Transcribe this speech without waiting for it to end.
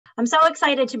I'm so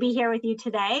excited to be here with you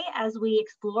today as we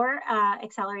explore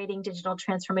accelerating digital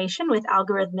transformation with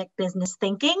algorithmic business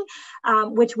thinking,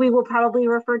 which we will probably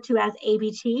refer to as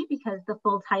ABT because the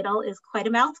full title is quite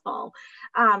a mouthful.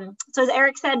 So as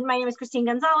Eric said, my name is Christine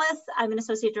Gonzalez. I'm an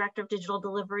Associate Director of Digital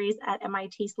Deliveries at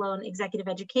MIT Sloan Executive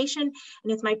Education,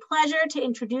 and it's my pleasure to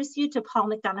introduce you to Paul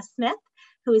McDonagh-Smith,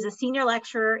 who is a Senior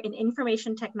Lecturer in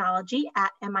Information Technology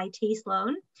at MIT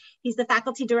Sloan. He's the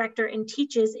Faculty Director and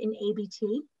teaches in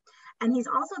ABT. And he's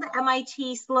also the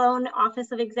MIT Sloan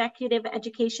Office of Executive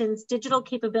Education's Digital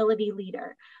Capability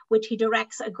Leader, which he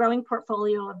directs a growing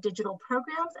portfolio of digital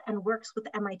programs and works with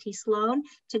MIT Sloan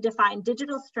to define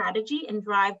digital strategy and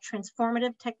drive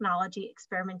transformative technology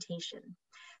experimentation.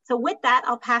 So with that,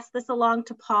 I'll pass this along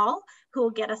to Paul, who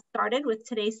will get us started with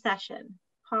today's session.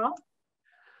 Paul?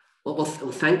 Well,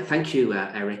 thank you,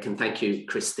 Eric, and thank you,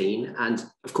 Christine. And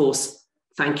of course,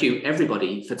 thank you,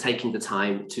 everybody, for taking the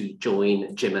time to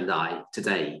join Jim and I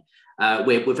today.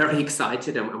 We're very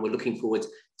excited and we're looking forward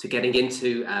to getting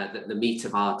into the meat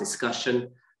of our discussion,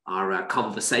 our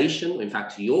conversation, in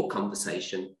fact, your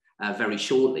conversation very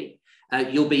shortly.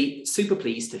 You'll be super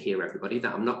pleased to hear, everybody,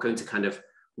 that I'm not going to kind of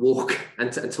walk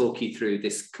and talk you through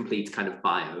this complete kind of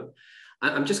bio.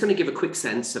 I'm just going to give a quick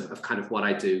sense of kind of what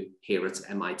I do here at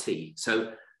MIT.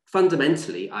 So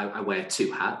fundamentally, I wear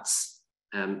two hats.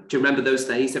 Do you remember those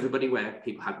days, everybody, where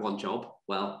people had one job?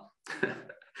 Well,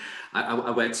 I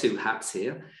wear two hats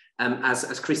here.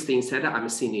 As Christine said, I'm a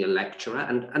senior lecturer,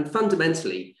 and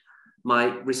fundamentally, my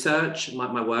research,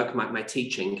 my work, my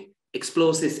teaching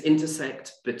explores this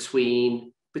intersect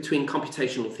between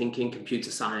computational thinking,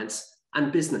 computer science,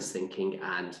 and business thinking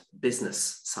and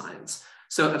business science.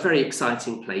 So a very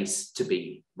exciting place to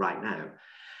be right now.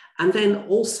 And then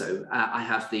also, I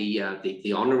have the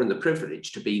honor and the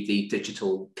privilege to be the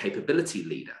digital capability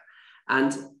leader.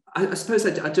 And I suppose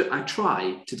I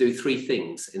try to do three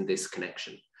things in this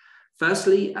connection.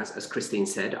 Firstly, as Christine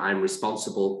said, I'm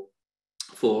responsible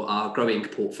for our growing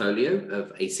portfolio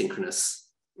of asynchronous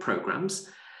programs.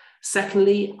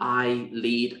 Secondly, I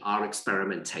lead our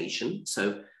experimentation.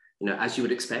 So, as you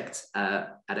would expect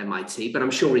at MIT, but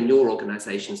I'm sure in your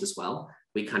organizations as well,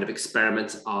 we kind of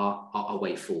experiment our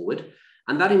way forward.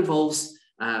 And that involves,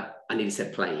 I nearly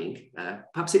said playing,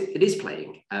 perhaps it is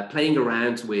playing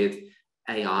around with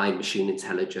AI, machine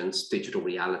intelligence, digital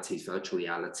realities, virtual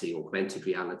reality, augmented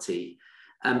reality,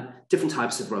 different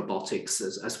types of robotics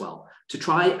as well, to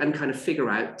try and kind of figure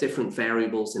out different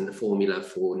variables in the formula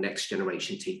for next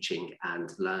generation teaching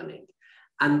and learning.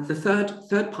 And the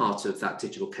third part of that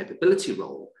digital capability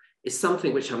role is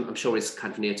something which I'm sure is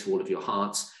kind of near to all of your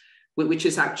hearts, which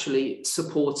is actually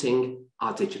supporting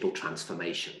our digital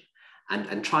transformation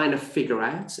and trying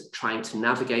to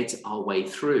navigate our way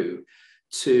through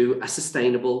to a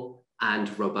sustainable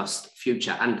and robust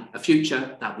future, and a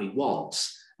future that we want,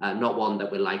 not one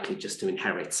that we're likely just to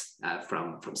inherit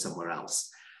from somewhere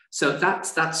else. So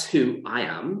that's who I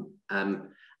am.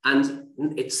 And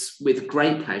it's with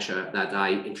great pleasure that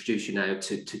I introduce you now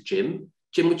to Jim.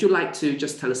 Jim, would you like to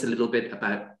just tell us a little bit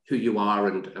about who you are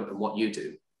and what you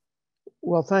do?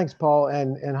 Well, thanks, Paul,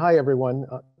 and hi, everyone.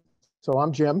 So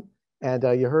I'm Jim, and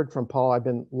you heard from Paul. I've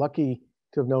been lucky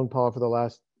to have known Paul for the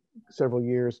last several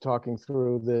years, talking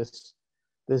through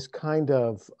this kind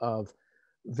of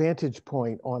vantage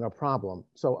point on a problem.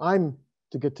 So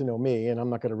to get to know me, and I'm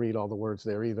not going to read all the words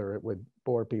there either. It would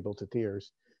bore people to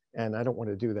tears, and I don't want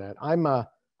to do that. I'm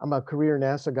a career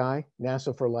NASA guy,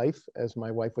 NASA for life, as my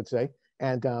wife would say,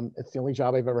 and it's the only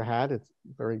job I've ever had. It's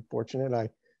very fortunate. I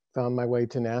found my way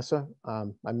to NASA.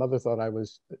 My mother thought I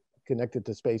was connected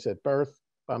to space at birth.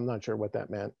 I'm not sure what that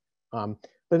meant. But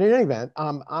in any event,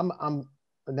 I'm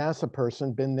a NASA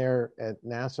person, been there at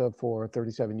NASA for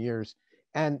 37 years.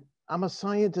 And I'm a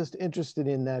scientist interested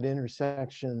in that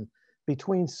intersection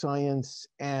between science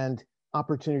and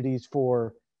opportunities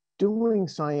for doing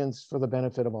science for the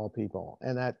benefit of all people.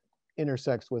 And that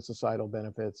intersects with societal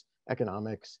benefits,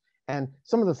 economics, and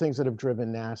some of the things that have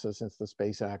driven NASA since the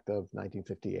Space Act of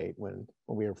 1958, when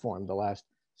we were formed, the last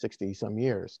 60 some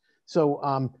years.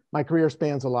 So my career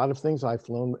spans a lot of things. I've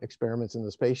flown experiments in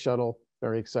the space shuttle,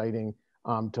 very exciting,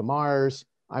 to Mars.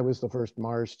 I was the first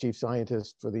Mars chief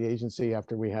scientist for the agency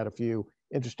after we had a few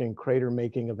interesting crater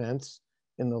making events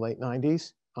in the late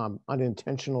 90s,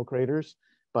 unintentional craters,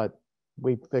 but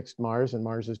we fixed Mars and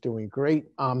Mars is doing great.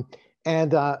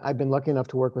 And I've been lucky enough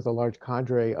to work with a large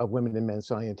cadre of women and men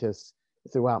scientists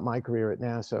throughout my career at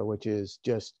NASA, which is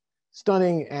just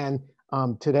stunning. And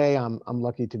today I'm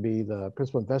lucky to be the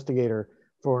principal investigator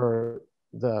for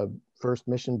the first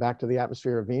mission back to the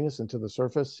atmosphere of Venus and to the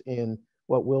surface in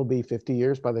what will be 50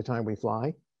 years by the time we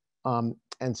fly.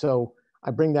 And so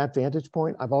I bring that vantage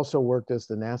point. I've also worked as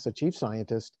the NASA chief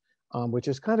scientist, which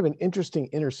is kind of an interesting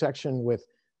intersection with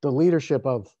the leadership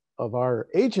of our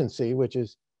agency, which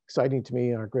is exciting to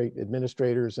me, our great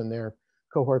administrators and their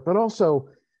cohort, but also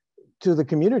to the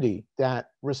community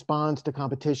that responds to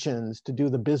competitions to do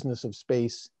the business of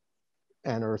space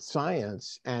and earth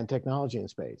science and technology in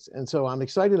space. And so I'm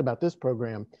excited about this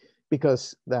program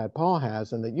because that Paul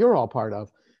has and that you're all part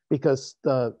of, because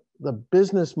the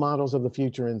business models of the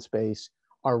future in space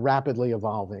are rapidly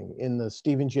evolving in the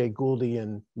Stephen Jay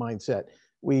Gouldian mindset.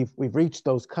 We've reached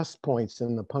those cusp points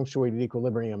in the punctuated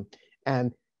equilibrium,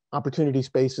 and opportunity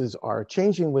spaces are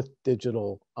changing with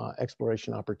digital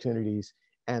exploration opportunities.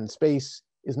 And space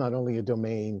is not only a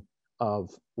domain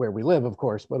of where we live, of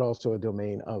course, but also a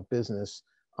domain of business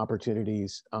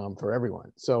opportunities for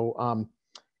everyone. So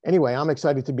anyway, I'm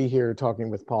excited to be here talking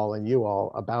with Paul and you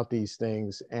all about these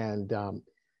things. And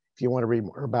if you want to read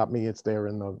more about me, it's there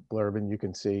in the blurb and you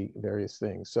can see various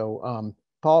things. So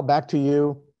Paul, back to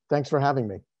you. Thanks for having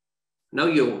me. No,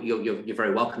 you're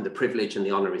very welcome. The privilege and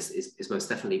the honor is most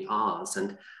definitely ours.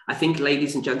 And I think,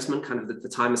 ladies and gentlemen, kind of the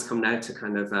time has come now to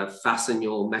kind of fasten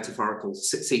your metaphorical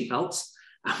seatbelts.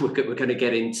 And we're going to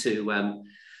get into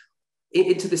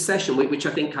this session, which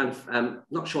I think kind of,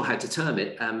 not sure how to term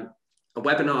it. A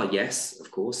webinar, yes,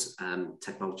 of course,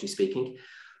 technology speaking.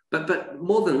 But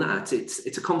more than that,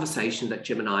 it's a conversation that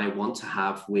Jim and I want to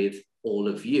have with all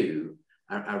of you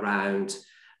around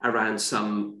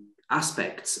some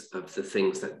aspects of the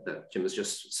things that Jim has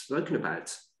just spoken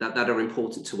about that are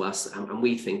important to us and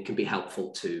we think can be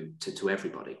helpful to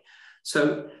everybody.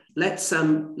 So let's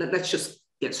just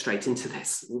get straight into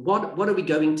this. What are we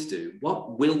going to do?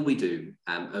 What will we do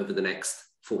over the next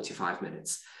 45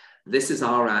 minutes? This is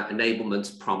our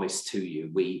enablement promise to you.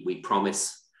 We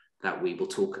promise that we will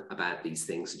talk about these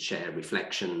things and share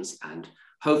reflections and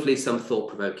hopefully some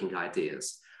thought-provoking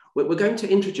ideas. We're going to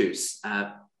introduce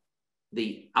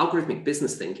the algorithmic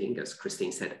business thinking, as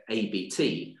Christine said,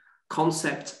 ABT,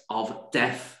 concept of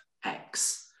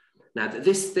DEFF-X. Now,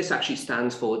 this actually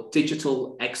stands for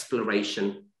Digital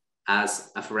Exploration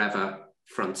as a Forever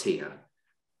Frontier.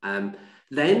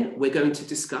 Then we're going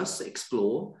to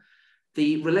explore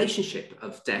the relationship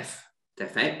of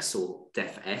DEFF-X or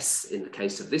DEFF-S in the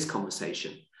case of this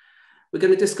conversation. We're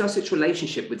going to discuss its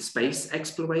relationship with space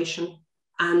exploration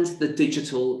and the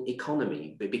digital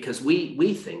economy, because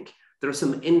we think there are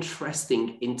some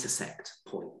interesting intersect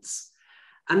points.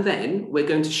 And then we're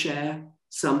going to share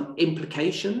some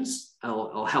implications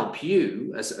or help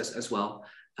you as well,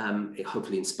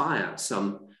 hopefully inspire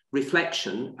some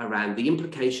reflection around the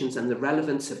implications and the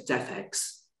relevance of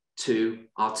DEFF-X to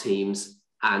our teams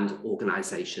and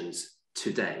organizations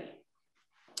today.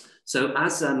 So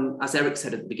as Eric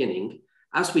said at the beginning,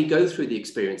 as we go through the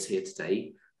experience here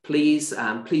today, please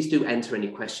do enter any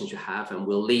questions you have, and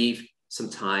we'll leave some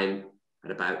time at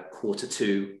about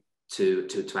 1:45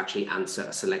 to actually answer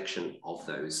a selection of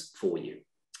those for you.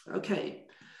 Okay,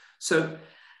 so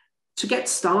to get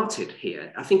started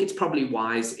here, I think it's probably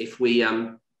wise if we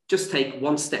just take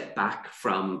one step back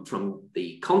from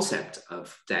the concept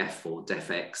of DEFF or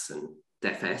DEFF-X and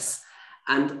DEFF-S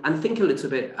and think a little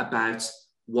bit about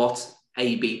what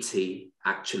ABT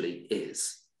actually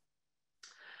is.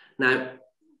 Now,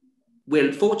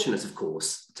 we're fortunate, of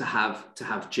course, to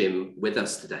have Jim with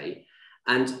us today,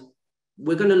 and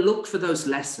we're going to look for those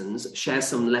lessons, share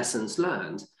some lessons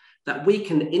learned that we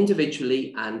can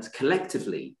individually and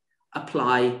collectively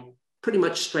apply pretty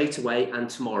much straight away and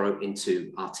tomorrow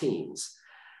into our teams.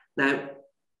 Now,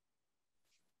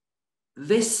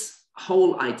 this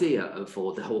whole idea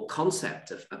or the whole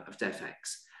concept of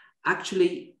DEFF-X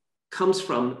actually comes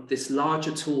from this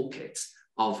larger toolkit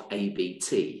of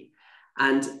ABT.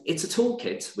 And it's a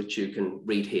toolkit, which you can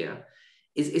read here,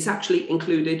 is actually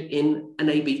included in an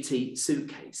ABT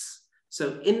suitcase.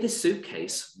 So in this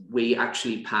suitcase, we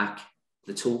actually pack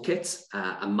the toolkit,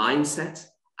 a mindset,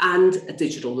 and a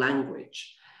digital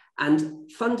language.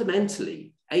 And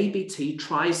fundamentally, ABT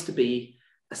tries to be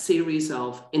a series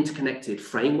of interconnected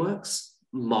frameworks,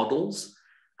 models,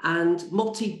 and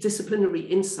multidisciplinary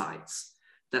insights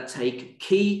that take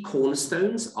key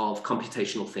cornerstones of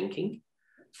computational thinking,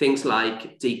 things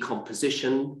like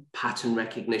decomposition, pattern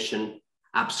recognition,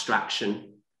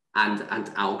 abstraction, and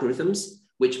algorithms,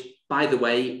 which, by the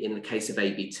way, in the case of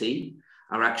ABT,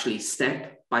 are actually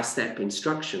step-by-step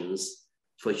instructions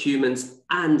for humans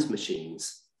and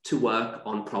machines to work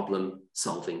on problem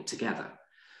solving together.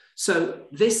 So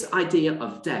this idea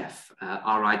of DEFF,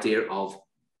 our idea of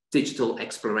digital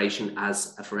exploration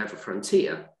as a forever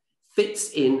frontier, fits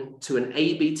into an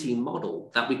ABT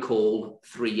model that we call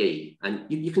 3E. And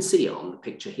you can see it on the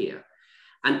picture here.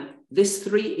 And this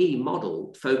 3E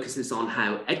model focuses on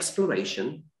how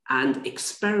exploration and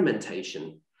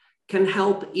experimentation can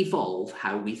help evolve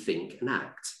how we think and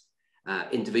act,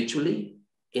 individually,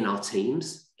 in our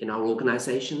teams, in our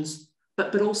organizations,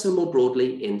 but also more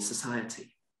broadly in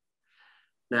society.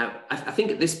 Now, I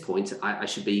think at this point, I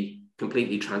should be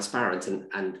completely transparent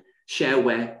and share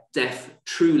where DEFF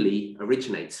truly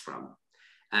originates from.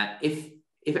 If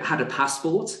it had a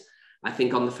passport, I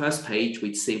think on the first page,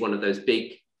 we'd see one of those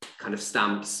big kind of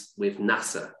stamps with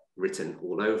NASA written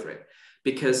all over it,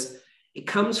 because it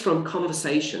comes from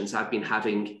conversations I've been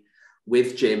having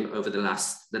with Jim over the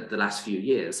last few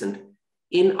years. And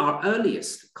in our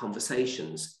earliest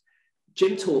conversations,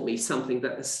 Jim taught me something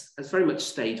that has very much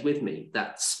stayed with me,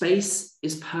 that space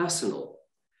is personal.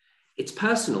 It's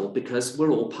personal because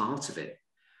we're all part of it.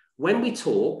 When we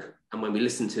talk, and when we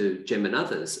listen to Jim and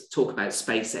others talk about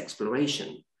space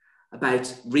exploration,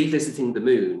 about revisiting the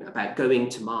moon, about going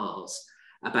to Mars,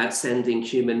 about sending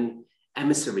human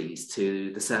emissaries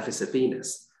to the surface of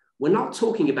Venus, we're not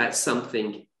talking about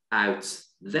something out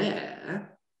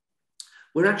there.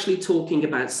 We're actually talking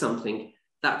about something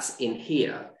that's in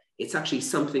here. It's actually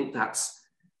something that's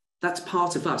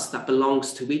part of us, that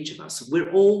belongs to each of us.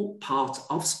 We're all part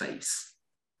of space.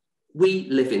 We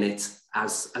live in it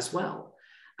as well.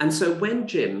 And so when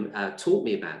Jim taught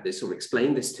me about this or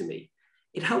explained this to me,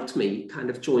 it helped me kind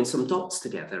of join some dots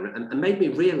together and made me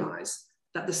realize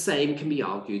that the same can be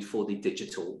argued for the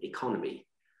digital economy.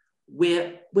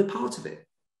 We're part of it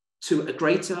to a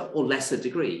greater or lesser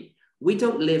degree. We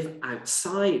don't live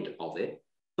outside of it,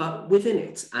 but within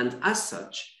it. And as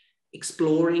such,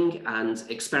 exploring and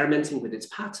experimenting with its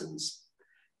patterns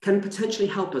can potentially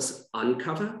help us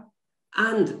uncover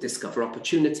and discover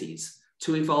opportunities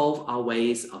to evolve our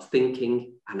ways of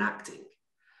thinking and acting.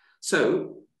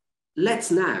 So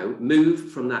let's now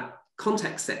move from that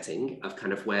context setting of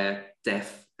kind of where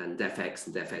DEFF and DEFF-X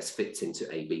and DEFF-S fits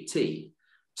into ABT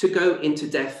to go into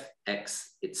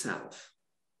DEFF-X itself.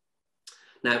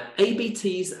 Now,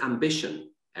 ABT's ambition,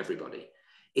 everybody,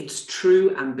 its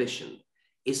true ambition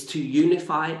is to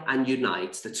unify and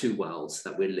unite the two worlds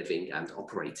that we're living and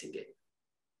operating in,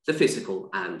 the physical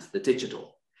and the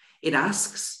digital. It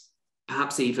asks,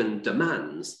 perhaps even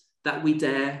demands, that we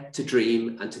dare to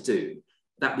dream and to do,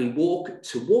 that we walk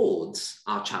towards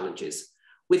our challenges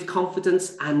with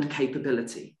confidence and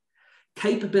capability.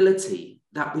 Capability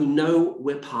that we know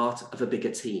we're part of a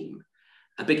bigger team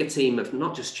of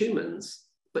not just humans,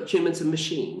 but humans and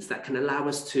machines that can allow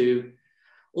us to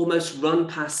almost run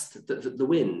past the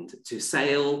wind, to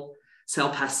sail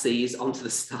past seas onto the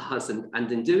stars,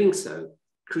 and in doing so,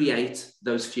 create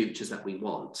those futures that we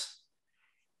want.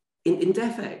 In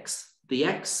DEFF-X, the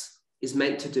X is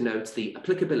meant to denote the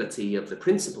applicability of the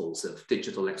principles of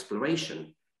digital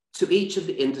exploration to each of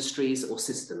the industries or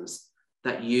systems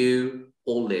that you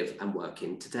all live and work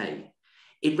in today.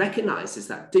 It recognizes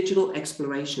that digital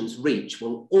exploration's reach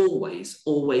will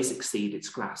always exceed its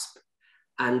grasp.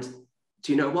 And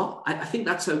do you know what? I think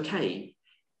that's okay.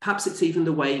 Perhaps it's even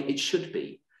the way it should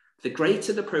be. The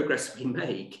greater the progress we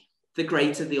make, the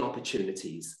greater the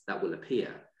opportunities that will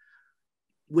appear.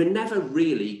 We're never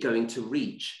really going to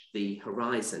reach the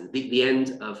horizon, the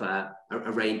end of a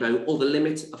rainbow, or the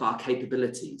limit of our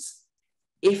capabilities,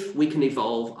 if we can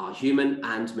evolve our human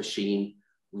and machine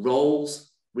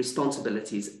roles,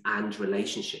 responsibilities, and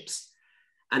relationships.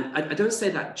 And I don't say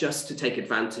that just to take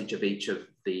advantage of each of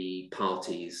the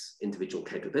parties' individual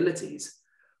capabilities,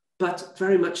 but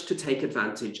very much to take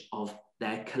advantage of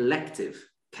their collective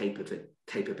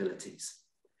capabilities.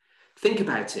 Think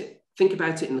about it. Think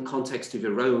about it in the context of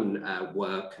your own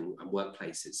work and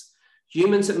workplaces.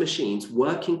 Humans and machines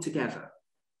working together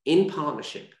in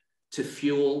partnership to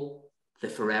fuel the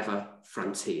forever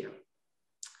frontier.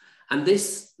 And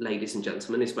this, ladies and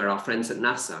gentlemen, is where our friends at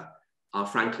NASA are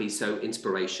frankly so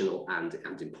inspirational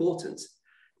and important.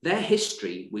 Their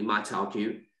history, we might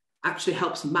argue, actually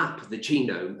helps map the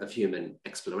genome of human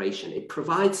exploration. It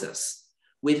provides us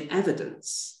with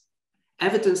evidence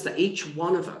that each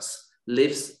one of us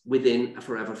lives within a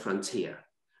forever frontier.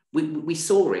 We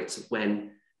saw it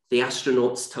when the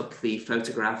astronauts took the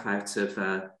photograph out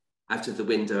of the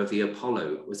window of the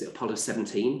Apollo. Was it Apollo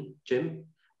 17, Jim?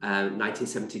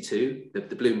 1972,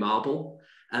 the blue marble.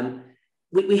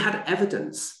 We had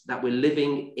evidence that we're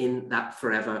living in that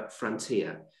forever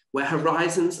frontier, where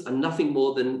horizons are nothing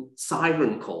more than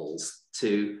siren calls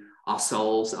to our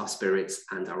souls, our spirits,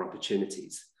 and our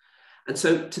opportunities. And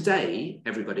so today,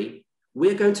 everybody,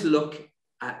 we're going to look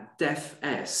at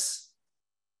DEFF-S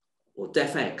or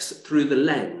DEFF-X through the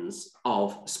lens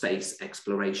of space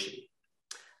exploration.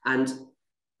 And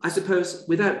I suppose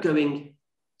without going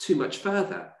too much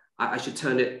further, I should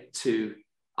turn it to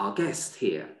our guest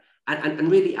here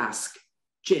and really ask,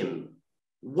 Jim,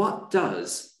 what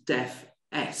does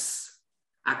DEFF-X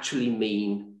actually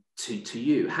mean to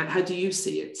you? How do you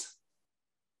see it?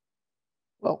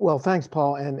 Well, thanks,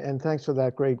 Paul, and thanks for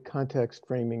that great context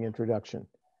framing introduction.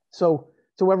 So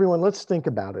everyone, let's think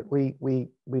about it. We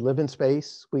live in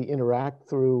space. We interact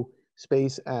through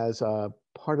space as a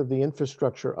part of the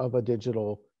infrastructure of a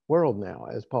digital world now,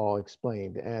 as Paul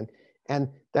explained, and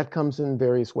that comes in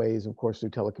various ways, of course,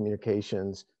 through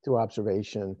telecommunications, through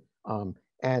observation,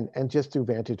 and just through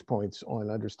vantage points on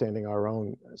understanding our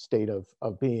own state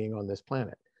of being on this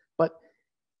planet. But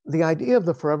the idea of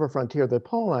the forever frontier that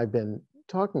Paul and I have been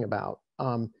talking about,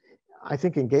 I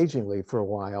think engagingly for a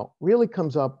while, really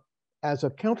comes up as a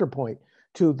counterpoint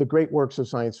to the great works of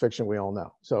science fiction we all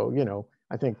know. So,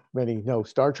 I think many know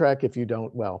Star Trek. If you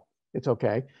don't, well, it's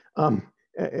okay.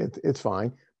 It's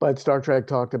fine. But Star Trek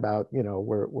talked about,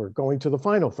 we're going to the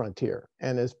final frontier.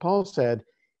 And as Paul said,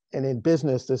 and in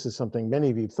business, this is something many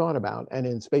of you thought about, and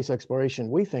in space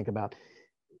exploration, we think about,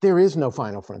 there is no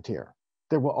final frontier.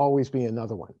 There will always be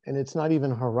another one. And it's not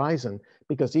even a horizon,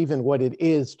 because even what it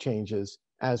is changes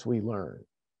as we learn.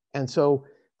 And so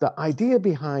the idea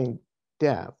behind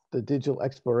DEFF, the digital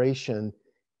exploration,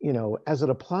 as it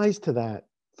applies to that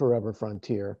forever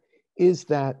frontier, is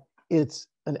that it's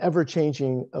an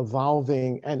ever-changing,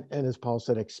 evolving, and as Paul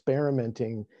said,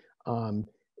 experimenting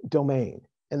domain.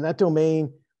 And that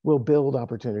domain will build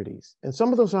opportunities. And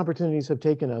some of those opportunities have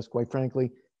taken us, quite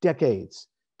frankly, decades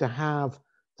to have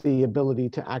the ability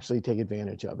to actually take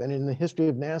advantage of. And in the history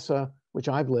of NASA, which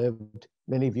I've lived,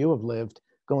 many of you have lived,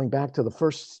 going back to the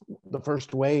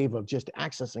first wave of just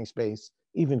accessing space,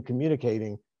 even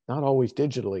communicating, not always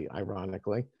digitally,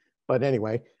 ironically, but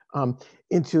anyway,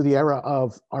 into the era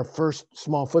of our first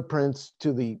small footprints,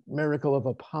 to the miracle of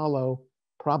Apollo,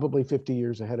 probably 50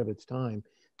 years ahead of its time,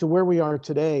 to where we are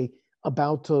today,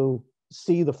 about to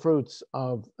see the fruits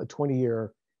of a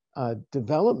 20-year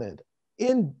development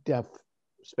in DEFF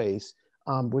space,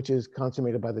 which is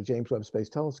consummated by the James Webb Space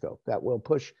Telescope, that will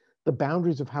push the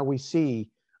boundaries of how we see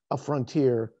a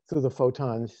frontier through the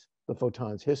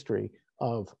photons history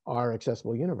of our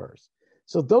accessible universe.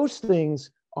 So those things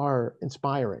are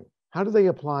inspiring. How do they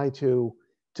apply to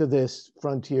this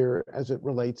frontier as it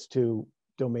relates to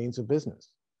domains of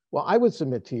business? Well, I would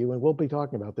submit to you, and we'll be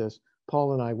talking about this,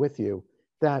 Paul and I with you,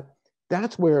 that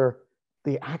that's where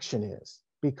the action is,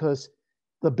 because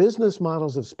the business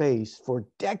models of space for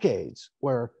decades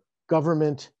were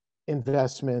government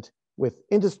investment with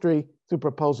industry through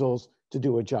proposals to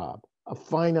do a job, a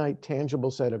finite,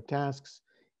 tangible set of tasks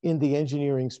in the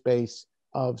engineering space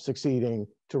of succeeding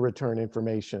to return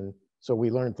information so we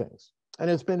learn things. And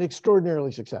it's been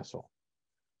extraordinarily successful,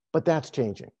 but that's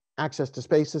changing. Access to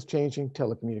space is changing,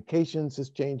 telecommunications is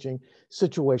changing,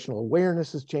 situational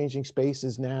awareness is changing. Space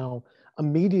is now a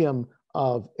medium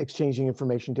of exchanging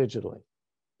information digitally.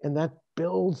 And that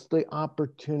builds the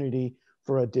opportunity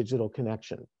for a digital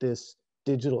connection, this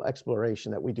digital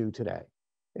exploration that we do today.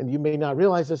 And you may not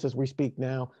realize this as we speak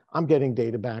now. I'm getting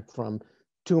data back from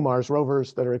 2 Mars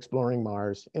rovers that are exploring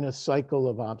Mars in a cycle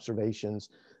of observations,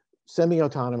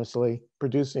 semi-autonomously,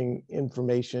 producing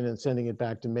information and sending it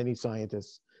back to many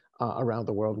scientists around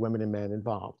the world, women and men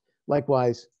involved.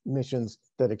 Likewise, missions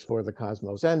that explore the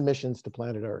cosmos and missions to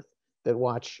planet Earth that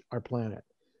watch our planet.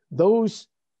 Those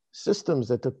systems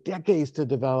that took decades to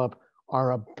develop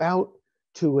are about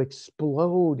to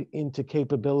explode into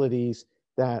capabilities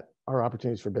that are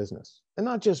opportunities for business. And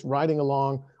not just riding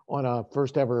along on a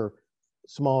first ever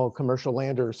small commercial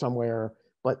lander somewhere,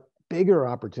 but bigger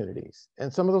opportunities.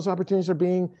 And some of those opportunities are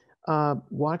being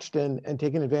watched and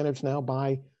taken advantage now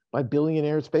by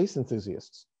billionaire space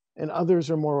enthusiasts. And others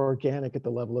are more organic at the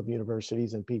level of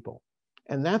universities and people.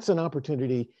 And that's an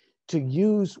opportunity to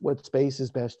use what space is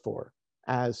best for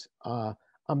as a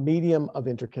medium of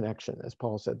interconnection, as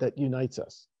Paul said, that unites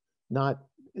us.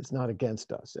 It's not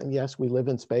against us. And yes, we live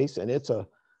in space, and it's a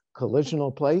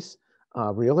collisional place,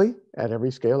 really, at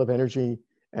every scale of energy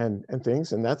and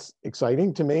things. And that's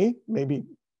exciting to me, maybe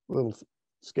a little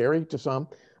scary to some,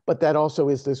 but that also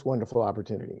is this wonderful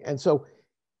opportunity. And so,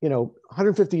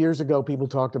 150 years ago, people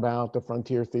talked about the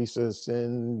frontier thesis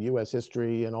in US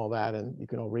history and all that, and you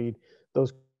can all read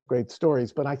those great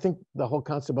stories. But I think the whole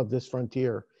concept of this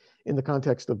frontier in the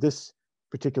context of this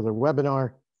particular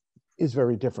webinar is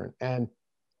very different. And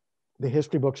the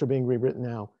history books are being rewritten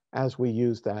now as we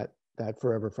use that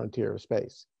forever frontier of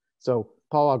space. So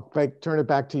Paul, I'll turn it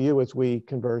back to you as we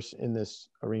converse in this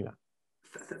arena.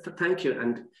 Thank you.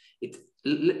 And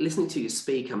listening to you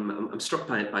speak, I'm struck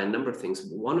by a number of things.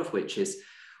 One of which is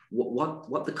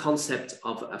what the concept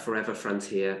of a forever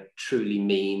frontier truly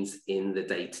means in the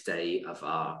day-to-day of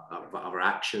our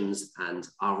actions and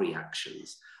our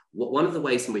reactions. One of the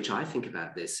ways in which I think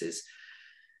about this is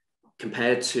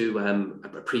compared to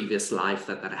a previous life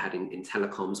that I had in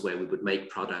telecoms, where we would make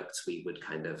products, we would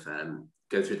kind of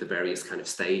go through the various kind of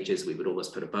stages, we would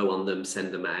almost put a bow on them,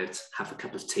 send them out, have a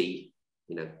cup of tea,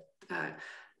 you know,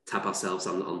 tap ourselves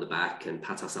on the back and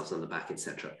pat ourselves on the back,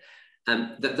 etc.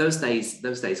 Those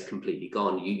days completely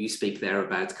gone. You speak there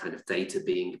about kind of data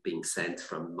being sent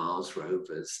from Mars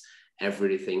rovers,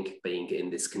 everything being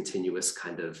in this continuous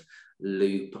kind of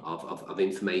loop of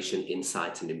information,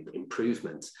 insight, and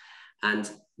improvement.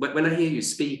 And when I hear you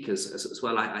speak as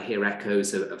well, I hear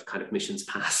echoes of kind of missions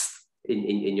past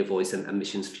in your voice and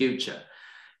missions future.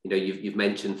 You know, you've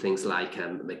mentioned things like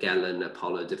Magellan,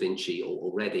 Apollo, DAVINCI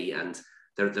already, and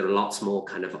there are lots more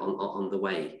kind of on the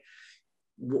way.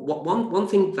 One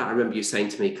thing that I remember you saying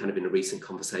to me kind of in a recent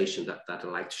conversation that I'd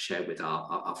like to share with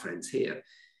our friends here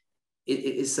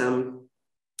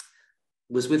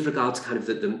was with regard to kind of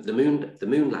the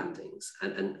moon landings.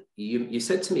 And you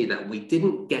said to me that we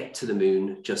didn't get to the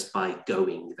moon just by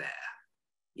going there.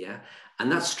 Yeah.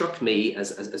 And that struck me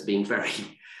as being very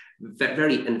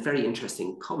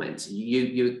interesting comment.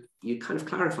 You kind of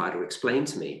clarified or explained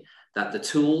to me that the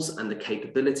tools and the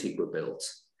capability were built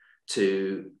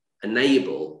to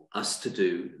enable us to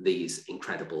do these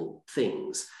incredible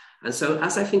things. And so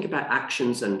as I think about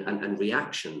actions and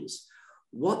reactions,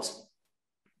 what,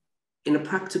 in a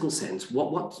practical sense,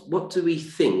 what do we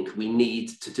think we need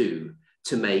to do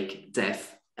to make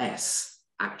DEFF-X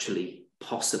actually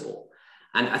possible?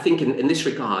 And I think in this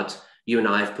regard, you and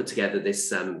I have put together this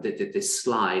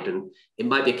slide, and it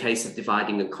might be a case of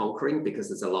dividing and conquering because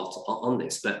there's a lot on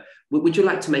this, but would you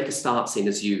like to make a start, seeing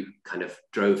as you kind of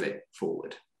drove it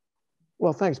forward?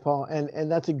 Well, thanks, Paul.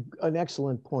 And that's an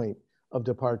excellent point of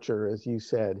departure, as you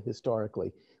said,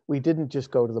 historically. We didn't just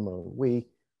go to the moon. We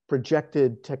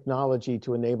projected technology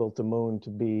to enable the moon to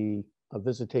be a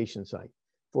visitation site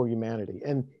for humanity.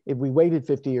 And if we waited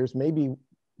 50 years, maybe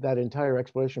that entire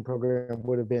exploration program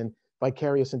would have been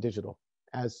vicarious and digital,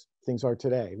 as things are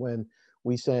today, when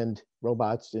we send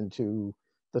robots into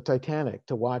the Titanic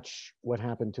to watch what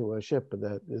happened to a ship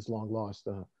that is long lost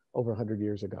over 100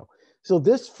 years ago. So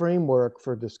this framework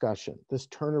for discussion, this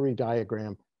ternary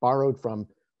diagram borrowed from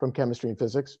chemistry and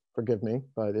physics, forgive me,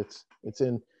 but it's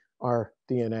in our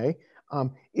DNA,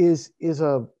 is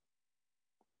a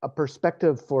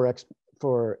perspective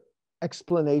for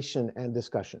explanation and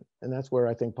discussion. And that's where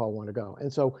I think Paul wanted to go.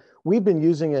 And so we've been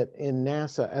using it in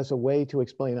NASA as a way to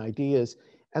explain ideas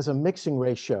as a mixing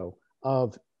ratio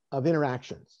of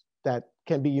interactions that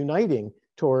can be uniting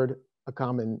toward a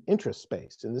common interest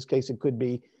space. In this case, it could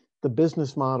be the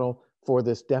business model for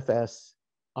this DEFF-X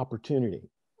opportunity.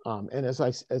 And as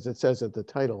it says at the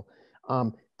title,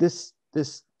 this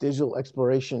digital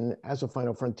exploration as a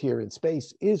final frontier in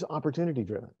space is opportunity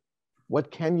driven.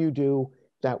 What can you do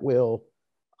that will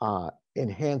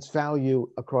enhance value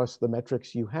across the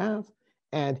metrics you have,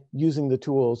 and using the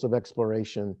tools of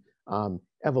exploration,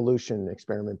 evolution,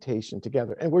 experimentation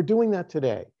together. And we're doing that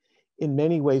today in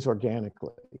many ways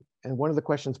organically. And one of the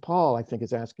questions Paul, I think,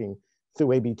 is asking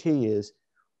through ABT is,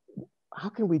 how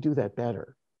can we do that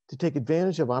better to take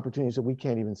advantage of opportunities that we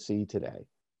can't even see today?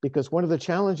 Because one of the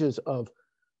challenges of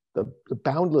the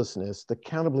boundlessness, the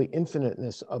countably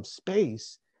infiniteness of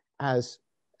space, as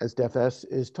DEFF-X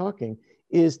is talking,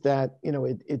 is that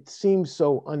it seems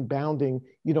so unbounding,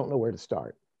 you don't know where to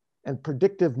start. And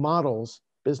predictive models,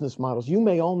 business models, you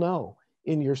may all know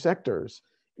in your sectors,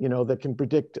 that can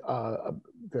predict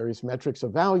various metrics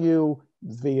of value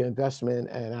via investment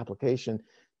and application,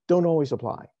 don't always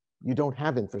apply. You don't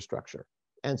have infrastructure.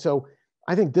 And so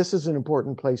I think this is an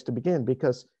important place to begin,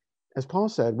 because as Paul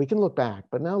said, we can look back,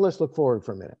 but now let's look forward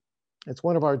for a minute. It's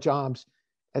one of our jobs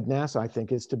at NASA, I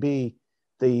think, is to be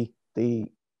the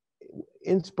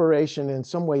inspiration, in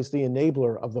some ways the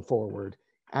enabler of the forward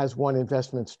as one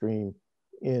investment stream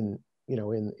in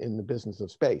the business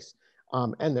of space.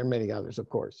 And there are many others, of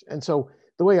course. And so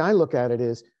the way I look at it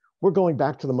is, we're going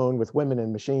back to the moon with women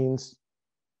and machines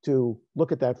to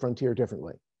look at that frontier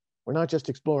differently. We're not just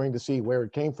exploring to see where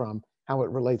it came from, how it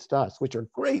relates to us, which are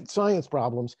great science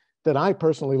problems that I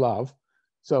personally love.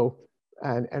 So,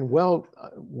 and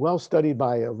well studied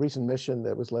by a recent mission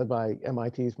that was led by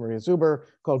MIT's Maria Zuber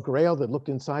called GRAIL, that looked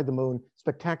inside the moon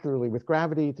spectacularly with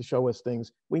gravity to show us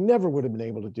things we never would have been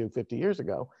able to do 50 years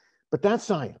ago. But that's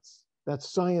science.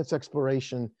 That's science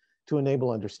exploration to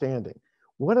enable understanding.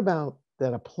 What about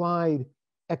that applied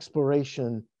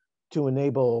exploration to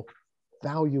enable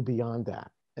value beyond that?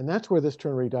 And that's where this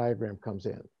ternary diagram comes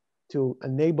in, to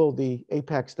enable the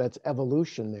apex that's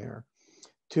evolution there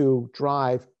to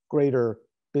drive greater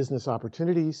business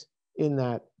opportunities in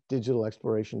that digital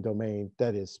exploration domain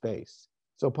that is space.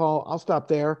 So Paul, I'll stop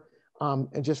there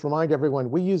and just remind everyone,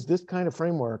 we use this kind of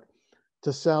framework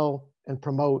to sell and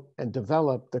promote and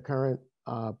develop the current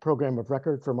program of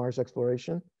record for Mars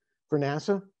exploration for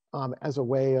NASA as a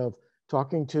way of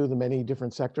talking to the many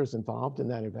different sectors involved in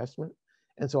that investment.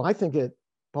 And so I think it,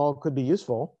 Paul, could be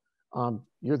useful.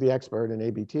 You're the expert in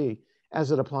ABT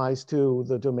as it applies to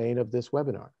the domain of this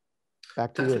webinar.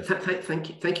 Back to you.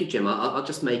 Thank you, Jim. I'll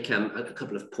just make a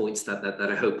couple of points that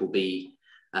I hope will be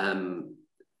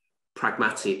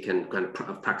pragmatic and kind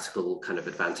of practical kind of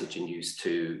advantage and use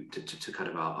to kind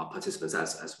of our participants,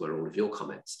 as were all of your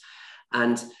comments.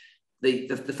 And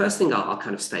the first thing I'll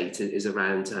kind of state is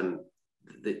around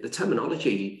the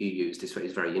terminology you used is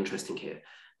very interesting here.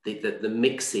 The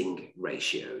mixing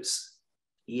ratios.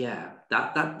 Yeah,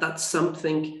 that's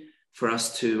something for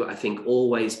us to, I think,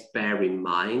 always bear in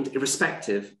mind,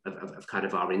 irrespective of kind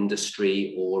of our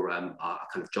industry or our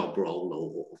kind of job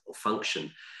role or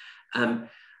function.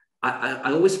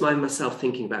 I always find myself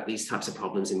thinking about these types of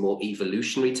problems in more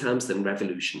evolutionary terms than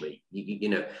revolutionary. You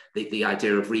know, the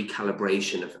idea of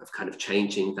recalibration, of kind of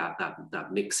changing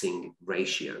that mixing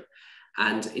ratio.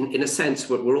 And in a sense,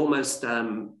 we're almost,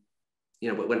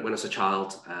 you know, when I was a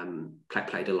child,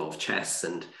 played a lot of chess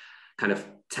and kind of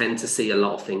tend to see a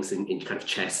lot of things in kind of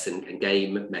chess and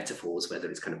game metaphors, whether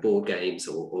it's kind of board games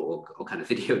or kind of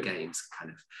video games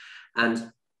kind of.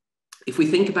 And if we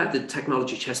think about the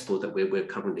technology chessboard that we're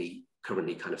currently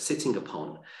kind of sitting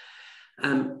upon,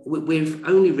 we've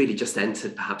only really just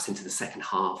entered perhaps into the second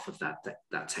half of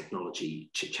that technology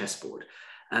chessboard.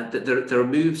 There are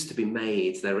moves to be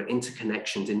made, there are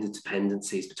interconnections,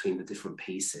 interdependencies between the different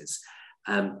pieces.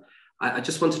 I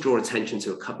just want to draw attention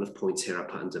to a couple of points here I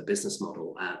put under business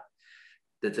model.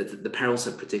 The perils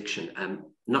of prediction,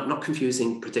 not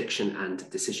confusing prediction and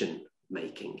decision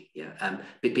making. Yeah,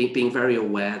 being very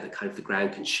aware that kind of the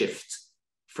ground can shift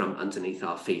from underneath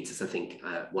our feet, as I think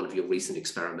one of your recent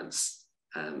experiments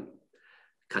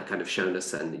kind of shown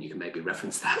us, and you can maybe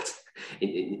reference that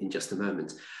in just a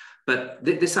moment. But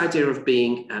this idea of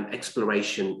being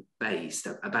exploration based,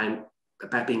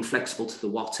 about being flexible to the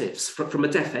what ifs. From a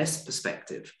DEFF-X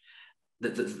perspective,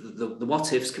 the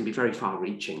what ifs can be very far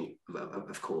reaching,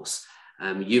 of course.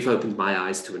 You've opened my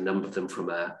eyes to a number of them from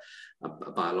a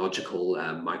biological,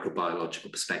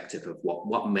 microbiological perspective of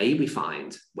what may we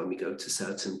find when we go to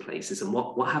certain places, and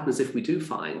what happens if we do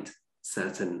find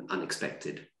certain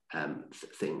unexpected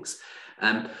things.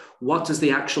 What does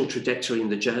the actual trajectory in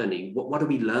the journey, what are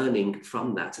we learning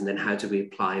from that, and then how do we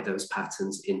apply those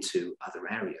patterns into other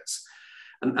areas?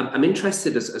 I'm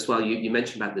interested as well, you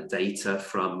mentioned about the data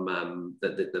from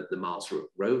the Mars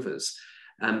rovers.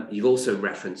 You've also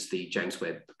referenced the James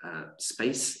Webb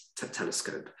Space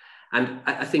Telescope. And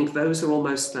I think those are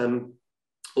almost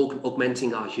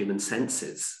augmenting our human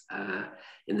senses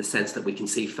in the sense that we can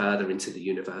see further into the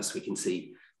universe. We can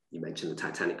see, you mentioned the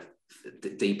Titanic,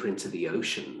 deeper into the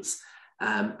oceans.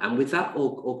 And with that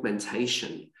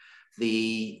augmentation,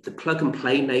 the plug and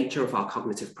play nature of our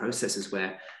cognitive processes,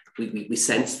 where we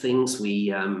sense things,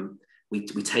 we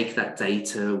take that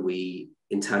data, we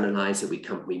internalize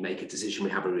it, we make a decision,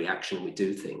 we have a reaction, and we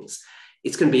do things.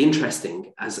 It's going to be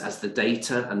interesting as the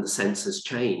data and the sensors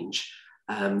change,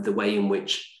 the way in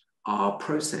which our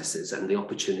processes and the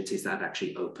opportunities that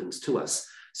actually opens to us.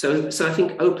 So I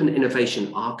think open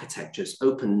innovation architectures,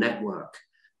 open network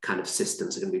kind of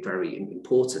systems are going to be very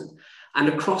important. And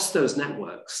across those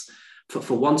networks,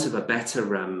 for want of a better,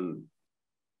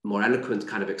 more eloquent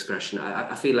kind of expression,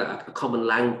 I feel like a common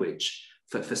language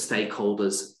for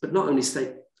stakeholders, but not only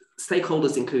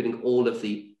stakeholders, including all of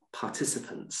the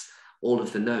participants, all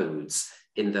of the nodes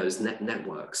in those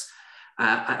networks.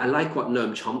 I like what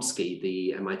Noam Chomsky,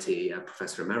 the MIT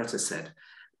professor emeritus, said,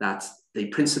 that the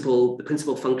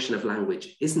principal function of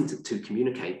language isn't to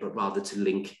communicate, but rather to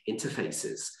link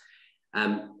interfaces.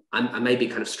 I may be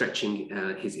kind of stretching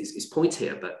his point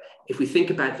here, but if we think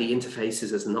about the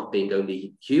interfaces as not being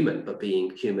only human, but being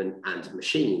human and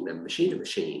machine to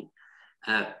machine,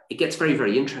 it gets very,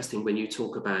 very interesting when you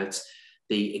talk about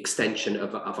the extension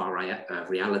of our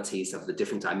realities, of the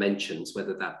different dimensions,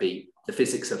 whether that be the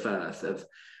physics of Earth, of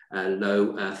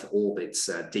low Earth orbits,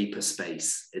 deeper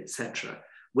space, etc.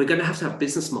 We're going to have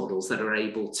business models that are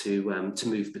able to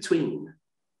move between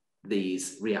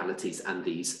these realities and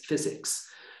these physics.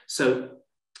 So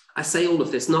I say all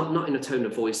of this not in a tone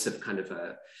of voice of kind of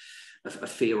a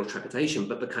fear or trepidation,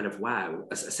 but kind of wow,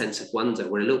 a sense of wonder.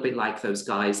 We're a little bit like those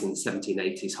guys in the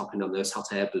 1780s hopping on those hot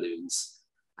air balloons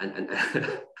and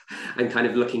and kind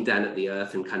of looking down at the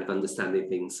earth and kind of understanding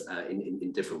things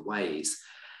in different ways.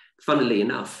 Funnily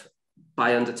enough,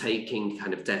 by undertaking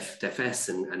kind of DEFF-S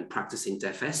and practicing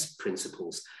DEFF-S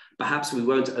principles, perhaps we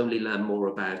won't only learn more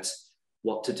about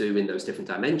what to do in those different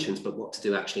dimensions, but what to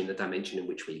do actually in the dimension in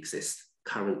which we exist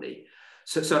currently.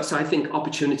 So I think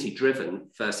opportunity-driven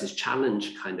versus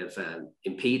challenge kind of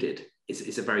impeded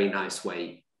is a very nice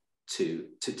way to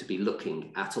be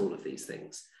looking at all of these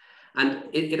things. And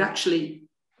it actually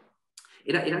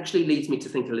leads me to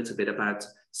think a little bit about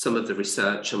some of the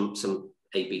research, some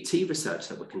ABT research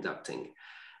that we're conducting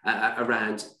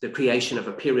around the creation of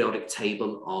a periodic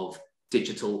table of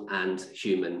digital and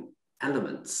human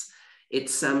elements.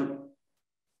 It's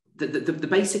the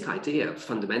basic idea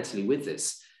fundamentally with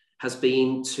this has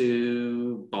been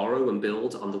to borrow and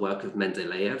build on the work of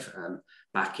Mendeleev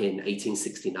back in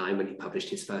 1869 when he published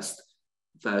his first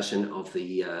version of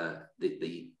the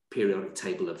periodic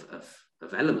table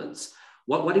of elements.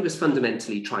 What he was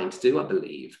fundamentally trying to do, I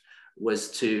believe,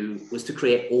 was to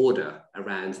create order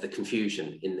around the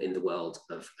confusion in the world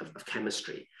of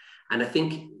chemistry. And I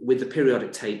think with the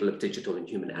periodic table of digital and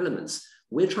human elements,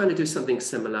 we're trying to do something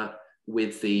similar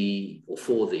with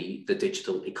for the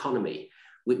digital economy.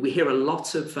 We hear a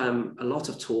lot of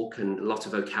talk and a lot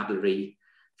of vocabulary,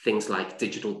 things like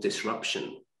digital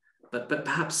disruption, but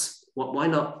perhaps why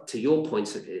not, to your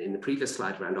point in the previous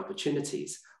slide around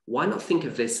opportunities, why not think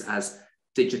of this as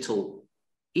digital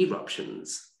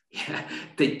eruptions? Yeah,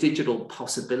 the digital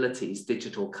possibilities,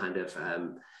 digital kind of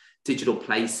digital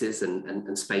places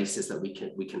and spaces that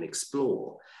we can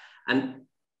explore. And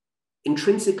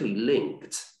intrinsically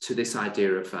linked to this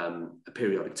idea of a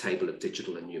periodic table of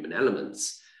digital and human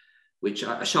elements, which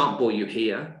I shan't bore you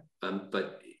here,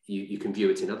 but you can view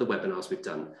it in other webinars we've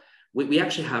done. We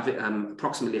actually have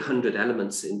approximately 100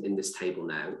 elements in this table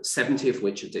now, 70 of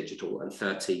which are digital and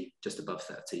 30, just above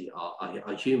 30,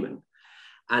 are human.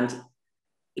 And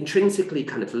intrinsically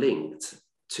kind of linked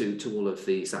to all of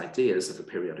these ideas of a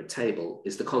periodic table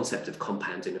is the concept of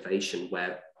compound innovation,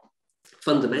 where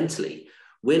fundamentally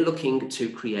we're looking to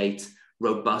create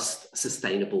robust,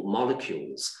 sustainable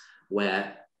molecules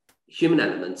where human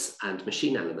elements and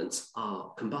machine elements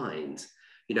are combined,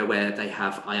 you know, where they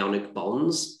have ionic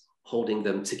bonds holding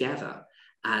them together,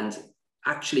 and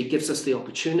actually gives us the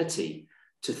opportunity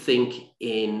to think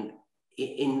in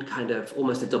kind of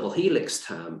almost a double helix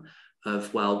term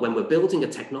of, well, when we're building a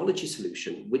technology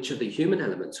solution, which are the human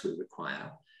elements we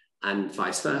require, and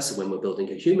vice versa, when we're building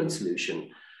a human solution,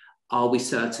 are we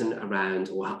certain around,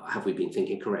 or have we been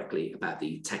thinking correctly about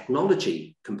the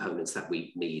technology components that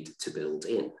we need to build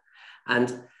in?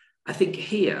 And I think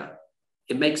here,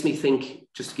 it makes me think,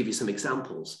 just to give you some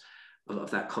examples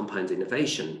of that compound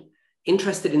innovation,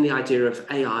 interested in the idea of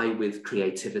AI with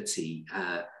creativity,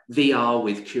 VR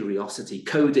with curiosity,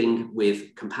 coding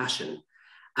with compassion,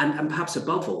 and perhaps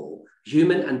above all,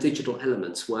 human and digital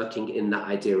elements working in that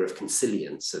idea of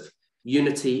consilience, of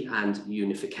unity and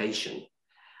unification.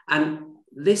 And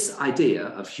this idea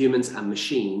of humans and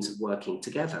machines working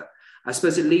together, I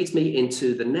suppose it leads me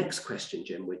into the next question,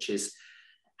 Jim, which is,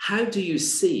 how do you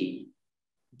see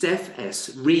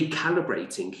DEFF-S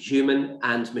recalibrating human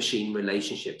and machine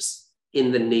relationships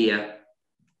in the near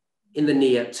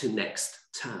to next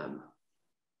term?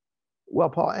 Well,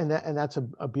 Paul, and that's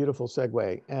a beautiful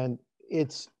segue. And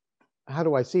it's, how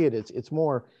do I see it? It's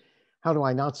more, how do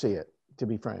I not see it, to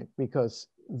be frank? Because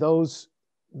those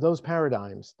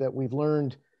paradigms that we've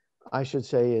learned, I should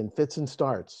say, in fits and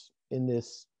starts in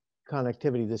this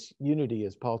connectivity, this unity,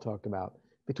 as Paul talked about,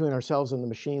 between ourselves and the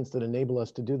machines that enable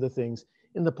us to do the things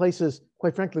in the places,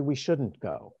 quite frankly, we shouldn't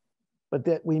go, but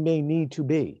that we may need to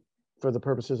be for the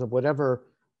purposes of whatever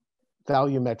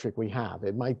value metric we have.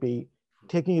 It might be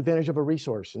taking advantage of a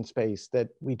resource in space that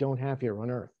we don't have here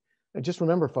on Earth. And just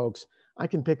remember, folks, I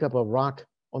can pick up a rock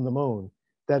on the moon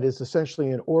that is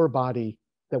essentially an ore body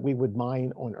that we would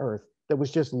mine on Earth that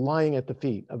was just lying at the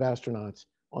feet of astronauts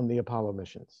on the Apollo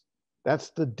missions. That's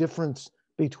the difference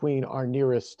between our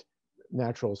nearest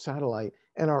natural satellite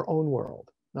and our own world.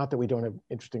 Not that we don't have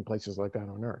interesting places like that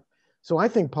on Earth. So I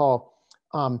think, Paul,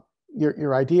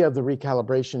 your idea of the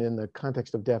recalibration in the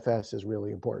context of DEFF-S is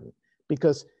really important,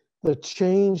 because the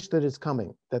change that is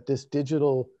coming, that this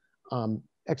digital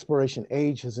exploration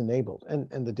age has enabled,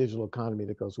 and the digital economy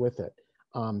that goes with it,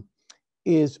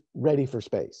 is ready for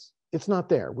space. It's not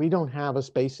there. We don't have a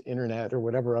space internet or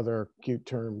whatever other cute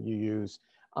term you use.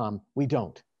 We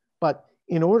don't. But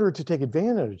in order to take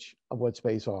advantage of what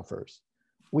space offers,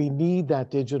 we need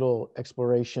that digital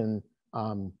exploration,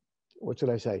 what should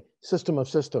I say? System of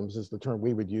systems is the term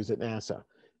we would use at NASA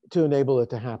to enable it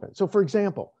to happen. So for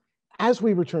example, as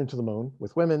we return to the moon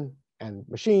with women and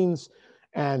machines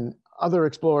and other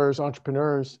explorers,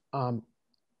 entrepreneurs,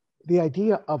 the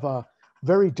idea of a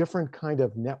very different kind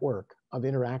of network of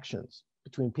interactions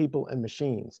between people and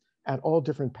machines at all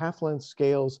different path lengths,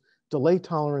 scales, delay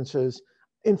tolerances,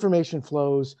 information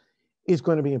flows is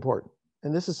going to be important.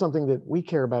 And this is something that we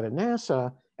care about at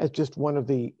NASA as just one of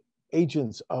the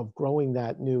agents of growing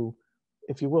that new,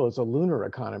 if you will, it's a lunar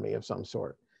economy of some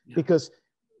sort, because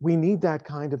we need that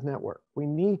kind of network. We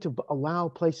need to allow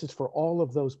places for all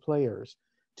of those players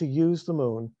to use the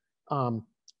moon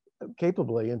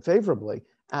capably and favorably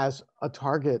as a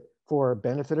target for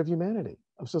benefit of humanity,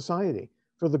 of society,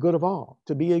 for the good of all,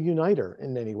 to be a uniter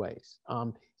in many ways.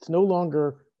 It's no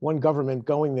longer one government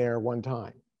going there one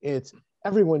time. It's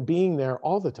everyone being there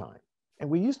all the time. And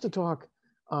we used to talk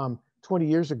 20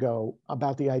 years ago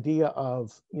about the idea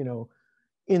of, you know,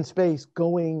 in space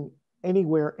going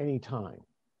anywhere, anytime.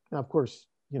 Now, of course,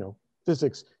 you know,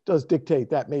 physics does dictate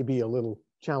that may be a little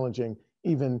challenging,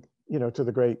 even, you know, to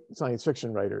the great science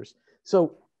fiction writers.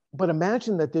 So, but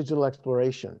imagine that digital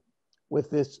exploration with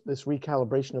this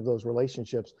recalibration of those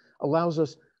relationships allows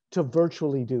us to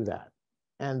virtually do that.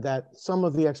 And that some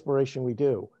of the exploration we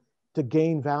do to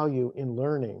gain value in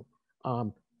learning,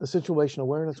 the situational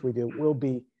awareness we do will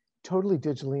be totally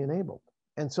digitally enabled.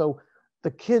 And so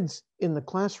the kids in the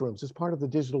classrooms, as part of the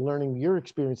digital learning you're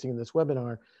experiencing in this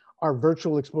webinar, are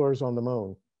virtual explorers on the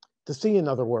moon to see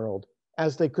another world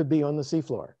as they could be on the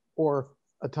seafloor or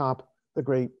atop the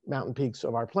great mountain peaks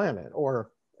of our planet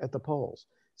or at the poles.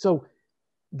 So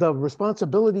the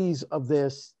responsibilities of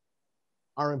this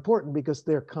are important because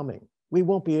they're coming. We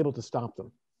won't be able to stop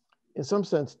them. In some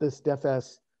sense, this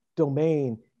DEFF-X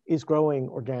domain is growing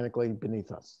organically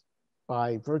beneath us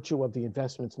by virtue of the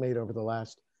investments made over the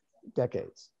last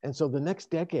decades. And so the next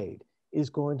decade is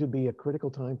going to be a critical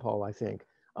time, Paul, I think,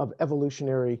 of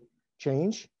evolutionary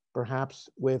change, perhaps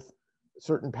with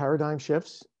certain paradigm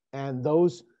shifts. And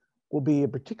those will be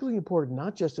particularly important,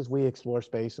 not just as we explore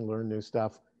space and learn new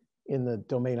stuff in the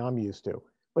domain I'm used to,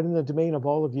 but in the domain of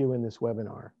all of you in this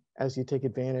webinar, as you take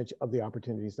advantage of the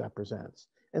opportunities that presents.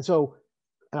 And so,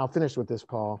 and I'll finish with this,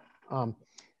 Paul,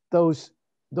 those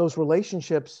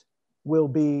relationships will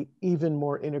be even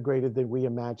more integrated than we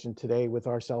imagine today with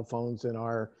our cell phones and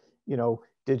our, you know,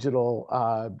 digital,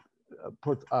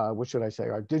 what should I say,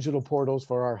 our digital portals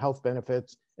for our health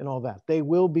benefits and all that. They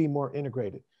will be more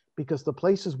integrated because the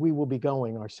places we will be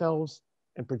going ourselves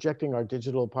and projecting our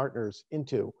digital partners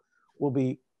into will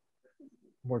be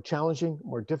more challenging,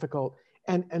 more difficult,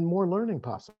 and more learning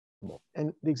possible.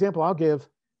 And the example I'll give,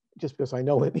 just because I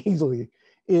know it easily,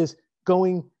 is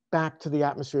going back to the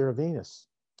atmosphere of Venus,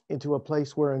 into a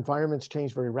place where environments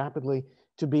change very rapidly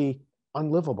to be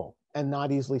unlivable and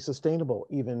not easily sustainable,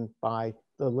 even by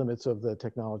the limits of the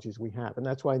technologies we have. And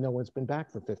that's why no one's been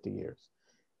back for 50 years.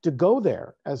 To go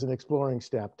there as an exploring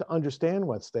step, to understand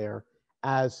what's there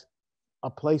as a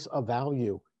place of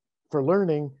value for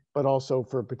learning, but also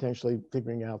for potentially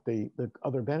figuring out the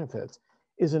other benefits,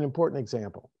 is an important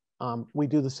example. We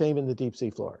do the same in the deep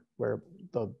sea floor, where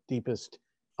the deepest,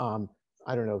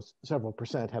 I don't know, several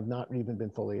percent have not even been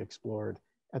fully explored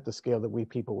at the scale that we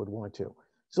people would want to.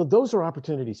 So those are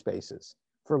opportunity spaces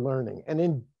for learning. And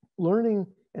in learning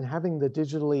and having the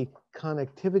digitally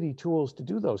connectivity tools to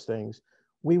do those things,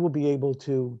 we will be able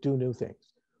to do new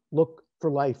things. Look for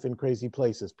life in crazy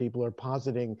places. People are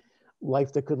positing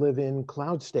life that could live in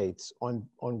cloud states on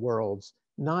worlds,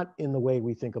 not in the way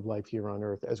we think of life here on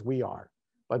Earth as we are,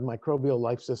 but microbial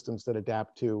life systems that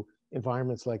adapt to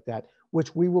environments like that,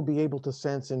 which we will be able to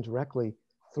sense indirectly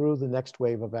through the next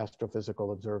wave of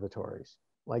astrophysical observatories,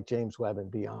 like James Webb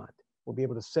and beyond. We'll be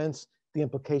able to sense the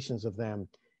implications of them.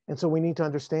 And so we need to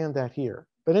understand that here.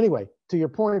 But anyway, to your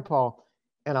point, Paul,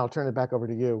 and I'll turn it back over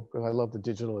to you, because I love the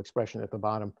digital expression at the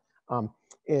bottom. I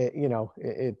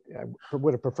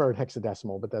would have preferred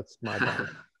hexadecimal, but that's my bad.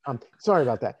 Sorry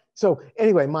about that. So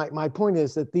anyway, my point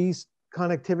is that these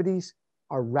connectivities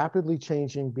are rapidly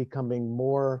changing, becoming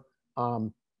more,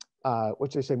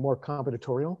 what should I say, more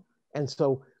combinatorial. And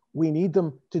so we need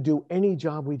them to do any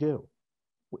job we do.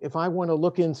 If I want to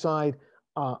look inside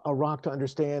a rock to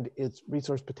understand its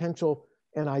resource potential,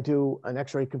 and I do an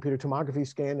X-ray computer tomography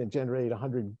scan and generate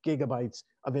 100 gigabytes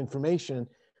of information,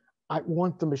 I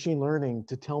want the machine learning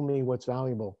to tell me what's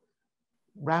valuable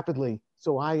rapidly,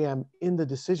 so I am in the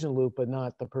decision loop, but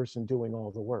not the person doing all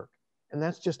the work. And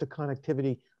that's just a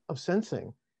connectivity of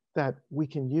sensing that we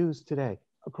can use today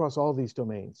across all these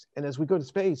domains. And as we go to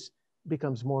space, it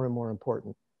becomes more and more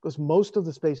important, because most of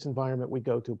the space environment we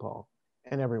go to, Paul,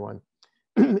 and everyone,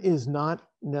 is not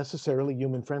necessarily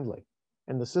human friendly.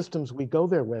 And the systems we go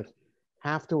there with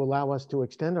have to allow us to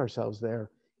extend ourselves there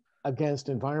against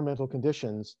environmental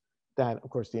conditions that, of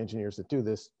course, the engineers that do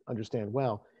this understand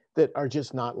well, that are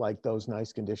just not like those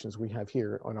nice conditions we have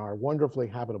here on our wonderfully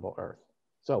habitable Earth.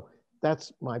 So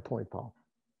that's my point, Paul.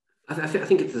 I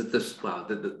think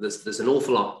there's an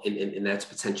awful lot in there to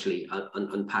potentially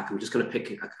unpack. I'm just going to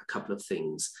pick a couple of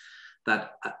things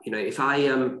that, if I,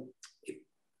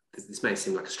 this may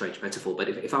seem like a strange metaphor, but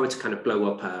if I were to kind of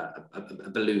blow up a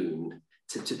balloon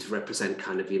to represent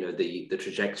kind of, the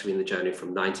trajectory and the journey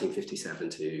from 1957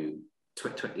 to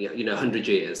 100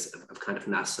 years of kind of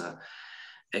NASA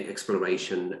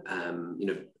exploration,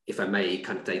 if I may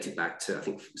kind of date it back to, I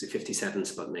think, was it 57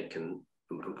 Sputnik and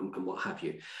what have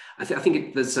you. I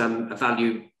think there's a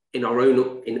value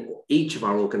in each of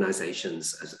our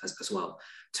organizations as well,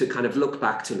 to kind of look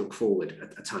back, to look forward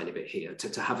a tiny bit here,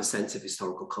 to have a sense of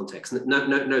historical context.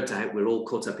 No doubt we're all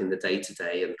caught up in the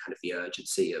day-to-day and kind of the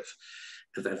urgency of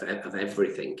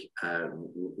everything,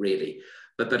 really.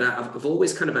 But I've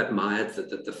always kind of admired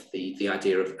the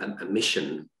idea of a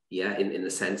mission, yeah, in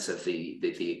the sense of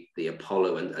the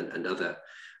Apollo and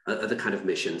other kind of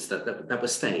missions that were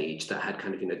staged, that had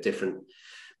kind of, different,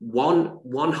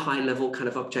 one high level kind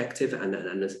of objective and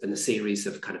a series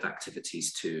of kind of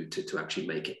activities to actually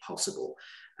make it possible,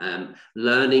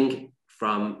 learning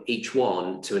from each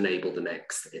one to enable the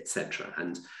next, etc.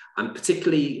 And I'm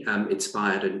particularly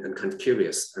inspired and kind of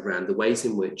curious around the ways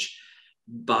in which,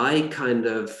 by kind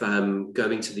of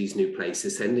going to these new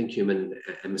places, sending human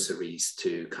emissaries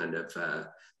to kind of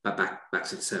back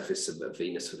to the surface of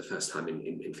Venus for the first time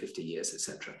in 50 years,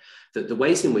 etc. The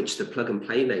ways in which the plug and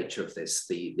play nature of this,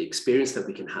 the experience that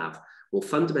we can have, will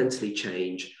fundamentally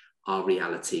change our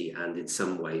reality and in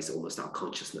some ways almost our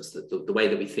consciousness, the way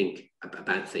that we think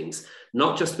about things,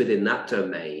 not just within that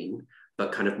domain,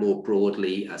 but kind of more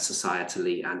broadly,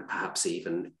 societally, and perhaps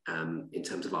even in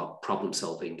terms of our problem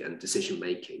solving and decision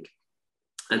making.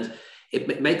 And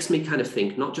it makes me kind of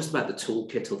think not just about the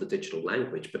toolkit or the digital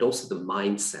language, but also the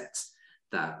mindset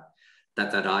that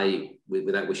I,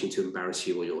 without wishing to embarrass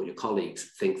you or your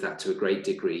colleagues, think that to a great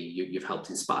degree you've helped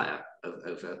inspire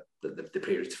over the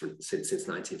period since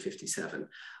 1957,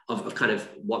 of kind of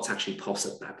what's actually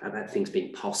possible, about things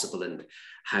being possible and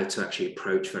how to actually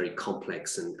approach very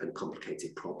complex and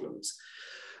complicated problems.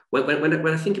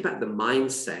 When I think about the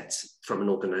mindset from an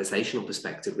organizational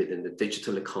perspective within the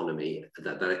digital economy,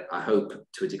 that I hope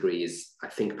to a degree is, I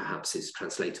think perhaps is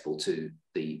translatable to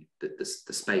the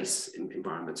space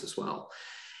environment as well,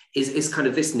 is kind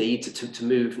of this need to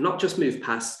move, not just move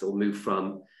past or move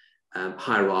from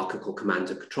hierarchical command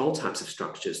and control types of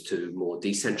structures to more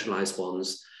decentralized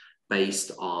ones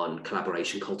based on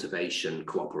collaboration, cultivation,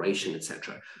 cooperation,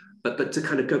 etc. But to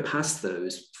kind of go past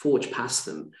those, forge past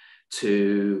them,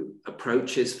 to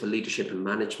approaches for leadership and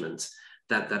management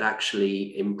that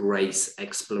actually embrace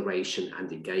exploration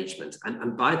and engagement.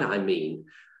 And by that, I mean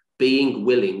being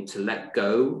willing to let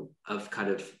go of kind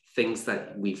of things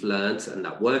that we've learned and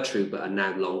that were true, but are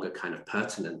now longer kind of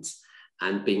pertinent,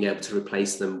 and being able to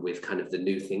replace them with kind of the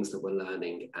new things that we're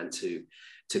learning, and to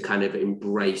kind of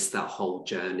embrace that whole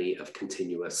journey of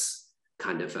continuous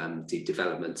kind of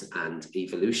development and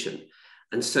evolution.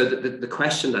 And so the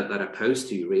question that I pose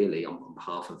to you really on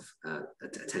behalf of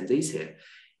attendees here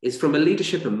is, from a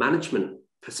leadership and management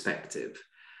perspective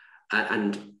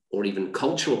or even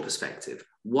cultural perspective,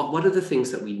 what are the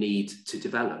things that we need to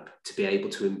develop to be able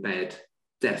to embed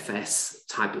DEFF-X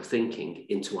type of thinking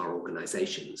into our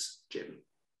organizations, Jim?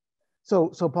 So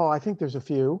Paul, I think there's a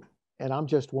few, and I'm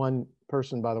just one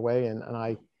person, by the way, and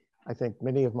I think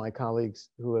many of my colleagues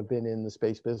who have been in the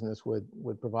space business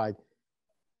would provide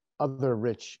other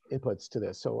rich inputs to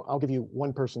this. So I'll give you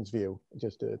one person's view,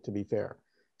 just to be fair.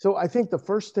 So I think the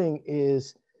first thing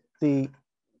is a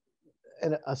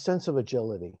sense of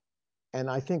agility. And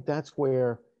I think that's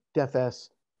where DEFF-X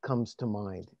comes to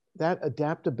mind. That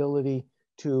adaptability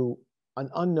to an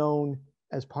unknown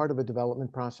as part of a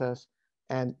development process.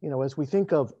 And as we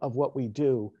think of what we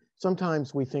do,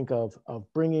 sometimes we think of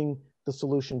bringing the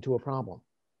solution to a problem.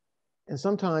 And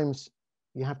sometimes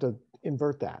you have to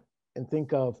invert that and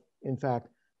think of, in fact,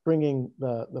 bringing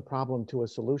the problem to a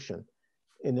solution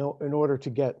in order to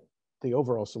get the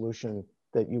overall solution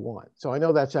that you want. So I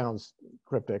know that sounds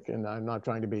cryptic, and I'm not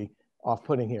trying to be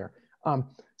off-putting here.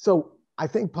 So I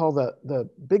think, Paul, the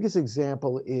biggest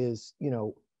example is,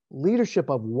 leadership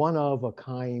of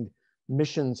one-of-a-kind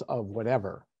missions of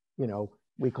whatever,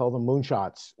 we call them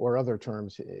moonshots or other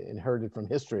terms inherited from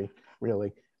history,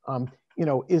 really,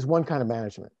 is one kind of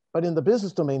management. But in the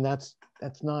business domain, that's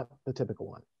not the typical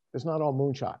one. There's not all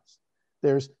moonshots.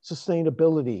 There's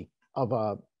sustainability of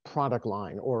a product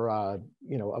line or a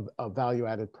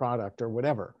value-added product or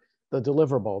whatever, the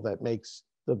deliverable that makes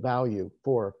the value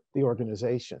for the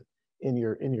organization in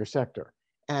your sector.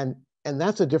 And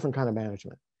that's a different kind of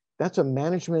management. That's a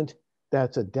management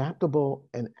that's adaptable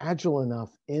and agile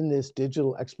enough in this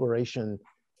digital exploration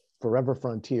forever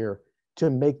frontier to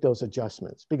make those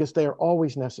adjustments, because they are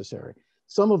always necessary.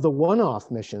 Some of the one-off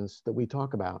missions that we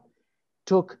talk about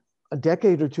took a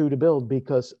decade or two to build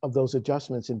because of those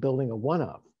adjustments in building a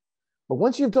one-of. But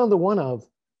once you've done the one-of,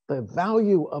 the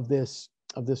value of this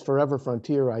forever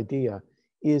frontier idea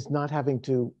is not having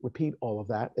to repeat all of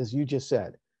that, as you just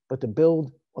said, but to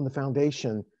build on the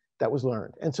foundation that was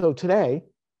learned. And so today,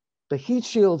 the heat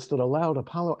shields that allowed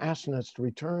Apollo astronauts to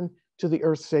return to the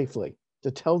Earth safely,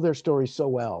 to tell their story so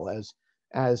well,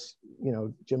 as you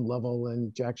know, Jim Lovell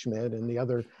and Jack Schmidt and the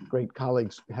other great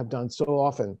colleagues have done so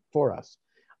often for us.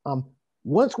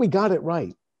 Once we got it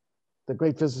right, the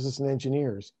great physicists and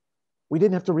engineers, we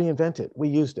didn't have to reinvent it, we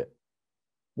used it.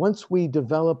 Once we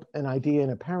develop an idea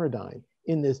and a paradigm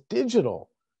in this digital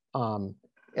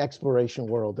exploration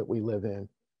world that we live in,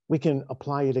 we can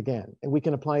apply it again. And we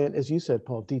can apply it, as you said,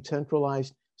 Paul,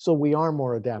 decentralized, so we are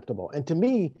more adaptable. And to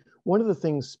me, one of the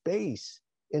things space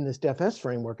in this DEFF-X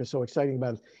framework is so exciting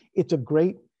about it, it's a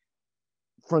great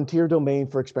frontier domain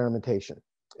for experimentation.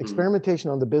 Experimentation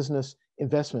on the business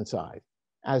investment side,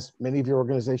 as many of your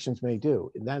organizations may do.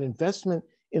 And that investment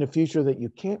in a future that you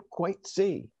can't quite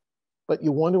see, but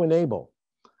you want to enable,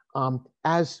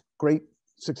 as great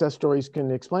success stories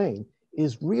can explain,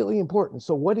 is really important.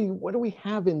 So what do we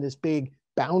have in this big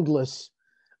boundless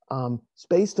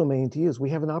space domain to use? We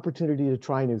have an opportunity to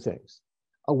try new things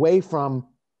away from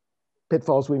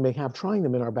pitfalls we may have trying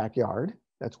them in our backyard.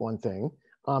 That's one thing.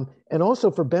 And also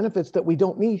for benefits that we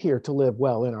don't need here to live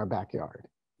well in our backyard.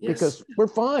 Yes. Because we're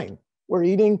fine. We're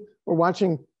eating, we're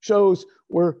watching shows,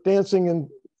 we're dancing and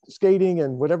skating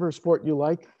and whatever sport you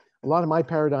like. A lot of my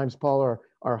paradigms, Paul,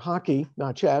 are hockey,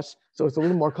 not chess. So it's a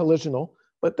little more collisional,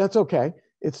 but that's okay.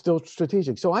 It's still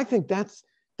strategic. So I think that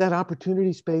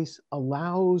opportunity space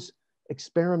allows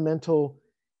experimental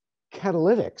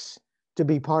catalytics to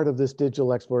be part of this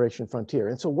digital exploration frontier.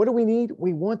 And so what do we need?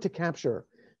 We want to capture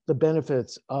the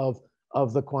benefits of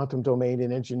the quantum domain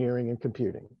in engineering and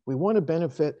computing. We want to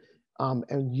benefit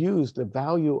and use the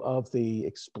value of the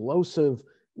explosive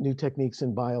new techniques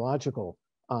in biological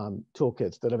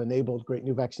toolkits that have enabled great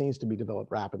new vaccines to be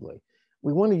developed rapidly.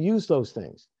 We want to use those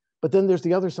things. But then there's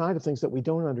the other side of things that we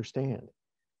don't understand.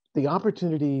 The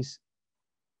opportunities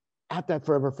at that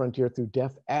forever frontier through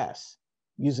DEFF-X,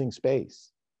 using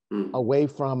space, away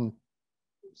from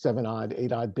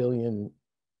 8 billion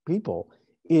people,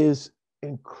 is an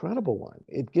incredible one.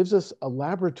 It gives us a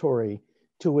laboratory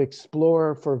to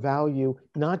explore for value,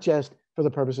 not just for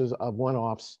the purposes of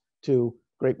one-offs to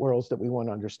great worlds that we want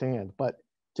to understand, but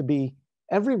to be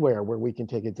everywhere where we can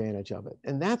take advantage of it.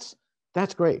 And that's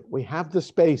great. We have the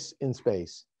space in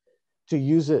space to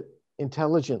use it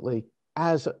intelligently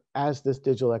as this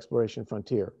digital exploration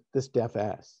frontier, this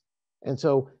DEFF-X. And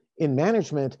so in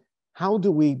management, how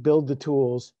do we build the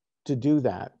tools to do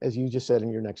that, as you just said in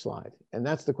your next slide? And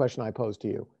that's the question I posed to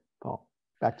you, Paul.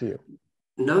 Back to you.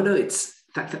 No, it's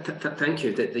thank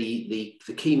you. That the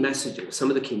key messages, some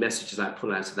of the key messages I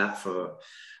pull out of that for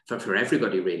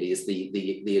everybody really is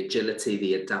the agility,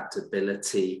 the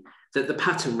adaptability, the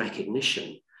pattern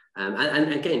recognition,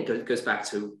 and again goes back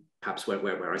to perhaps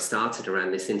where I started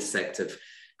around this intersect of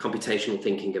computational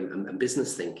thinking and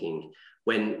business thinking.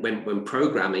 When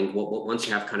programming, once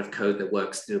you have kind of code that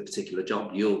works to do a particular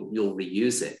job, you'll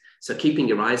reuse it. So keeping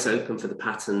your eyes open for the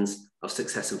patterns of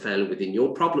success and failure within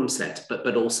your problem set,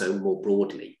 but also more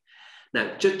broadly.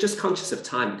 Now, just conscious of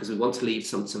time, because we want to leave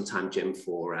some time, Jim,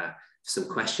 for some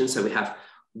questions. So we have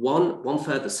one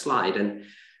further slide, and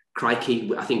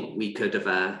crikey, I think we could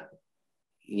have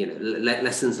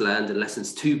lessons learned and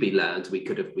lessons to be learned. We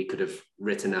could have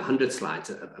written 100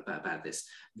 slides about this.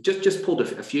 Just pulled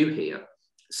a few here.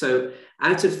 So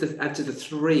out of the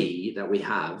three that we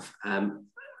have,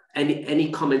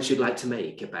 any comments you'd like to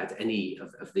make about any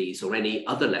of these or any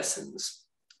other lessons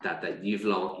that you've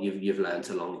learned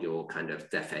along your kind of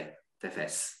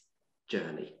DEFF-X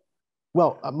journey?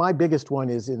 Well, my biggest one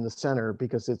is in the center,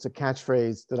 because it's a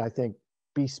catchphrase that I think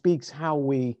bespeaks how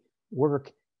we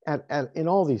work in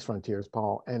all these frontiers,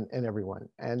 Paul, and everyone,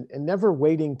 and never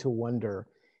waiting to wonder.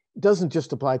 It doesn't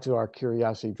just apply to our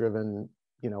curiosity-driven,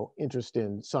 interest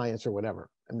in science or whatever.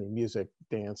 I mean, music,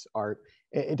 dance, art,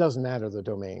 it doesn't matter the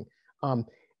domain. And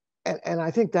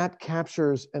I think that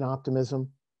captures an optimism,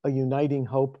 a uniting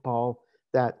hope, Paul,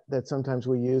 that sometimes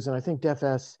we use. And I think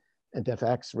DEFF-S and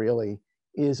DEFF-X really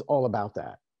is all about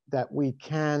that we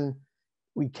can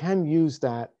use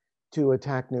that to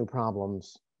attack new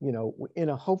problems, in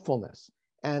a hopefulness.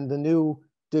 And the new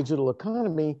digital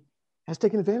economy has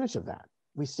taken advantage of that.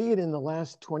 We see it in the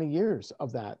last 20 years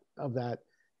of that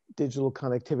digital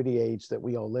connectivity age that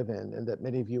we all live in and that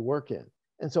many of you work in.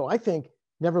 And so I think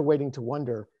never waiting to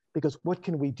wonder, because what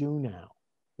can we do now?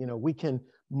 You know, we can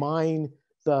mine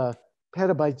the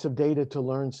petabytes of data to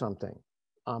learn something.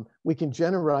 We can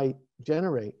generate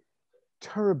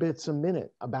terabits a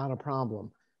minute about a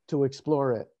problem to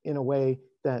explore it in a way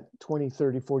that 20,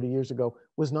 30, 40 years ago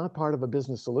was not part of a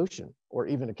business solution or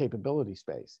even a capability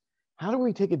space. How do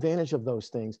we take advantage of those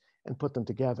things and put them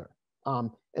together?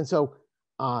 And so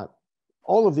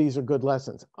all of these are good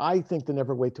lessons. I think the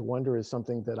never wait to wonder is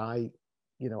something that I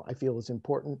feel is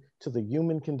important to the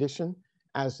human condition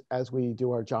as we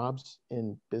do our jobs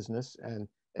in business and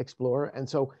explore. And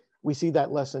so we see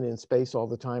that lesson in space all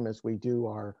the time as we do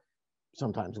our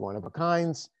sometimes one of a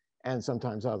kinds and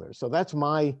sometimes others. So that's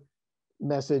my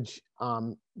message,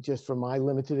 just from my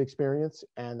limited experience,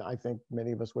 and I think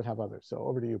many of us would have others. So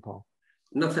over to you, Paul.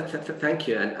 No, thank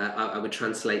you, and I would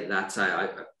translate that. I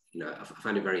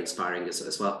find it very inspiring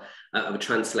as well. I would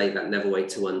translate that never wait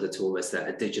to wonder to almost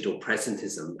a digital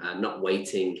presentism, not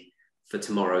waiting for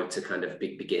tomorrow to kind of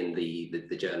begin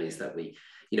the journeys that we,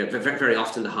 very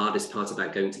often the hardest part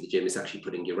about going to the gym is actually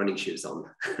putting your running shoes on.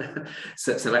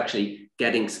 so actually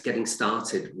getting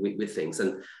started with things.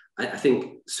 And I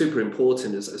think super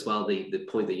important as well, the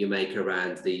point that you make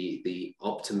around the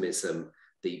optimism,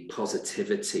 the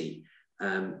positivity,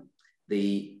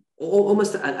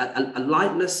 almost a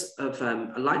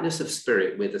lightness of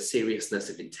spirit with a seriousness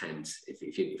of intent,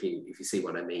 if you see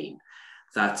what I mean.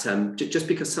 That just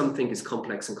because something is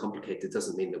complex and complicated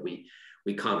doesn't mean that we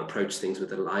can't approach things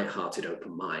with a light-hearted,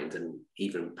 open mind, and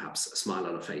even perhaps a smile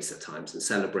on our face at times, and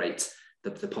celebrate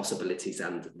the possibilities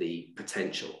and the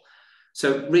potential.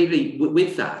 So really,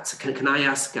 with that, can I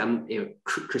ask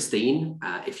Christine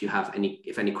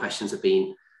if any questions have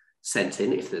been sent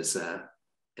in, if there's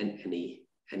any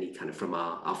kind of from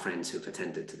our friends who have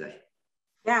attended today?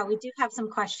 Yeah, we do have some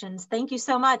questions. Thank you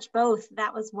so much, both.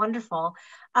 That was wonderful.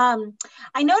 I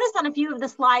noticed on a few of the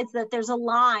slides that there's a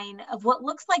line of what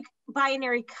looks like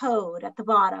binary code at the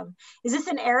bottom. Is this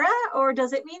an error, or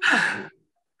does it mean something?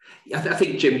 I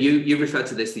think, Jim, you referred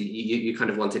to this, you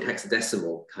kind of wanted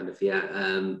hexadecimal, kind of,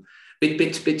 yeah.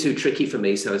 Bit too tricky for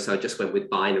me, so I just went with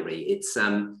binary. It's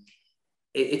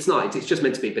not, it's just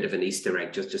meant to be a bit of an Easter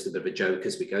egg, just a bit of a joke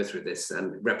as we go through this,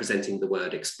 representing the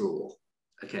word explore.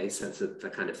 Okay, so the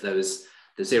kind of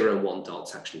the 0 and 1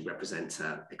 dots actually represent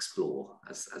explore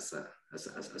as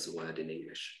a word in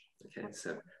English. Okay,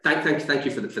 so thank you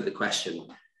for the question.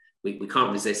 We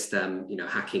can't resist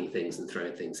hacking things and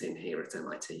throwing things in here at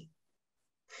MIT.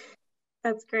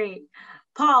 That's great.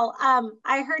 Paul,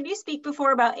 I heard you speak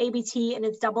before about ABT and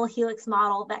its double helix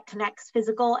model that connects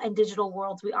physical and digital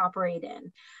worlds we operate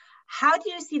in. How do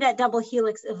you see that double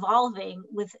helix evolving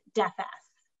with DEFF-X?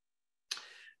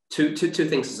 Two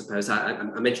things, I suppose.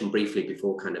 I mentioned briefly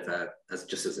before, kind of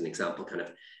as an example, kind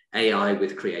of AI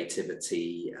with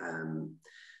creativity,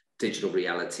 digital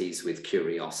realities with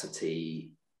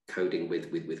curiosity, coding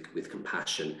with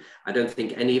compassion. I don't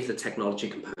think any of the technology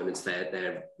components,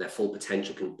 their full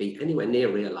potential can be anywhere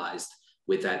near realized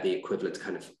without the equivalent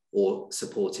kind of or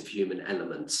supportive human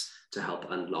elements to help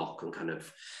unlock and kind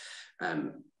of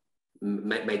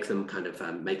make them kind of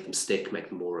make them stick, make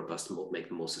them more robust, make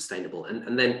them more sustainable.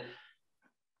 And then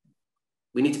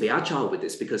we need to be agile with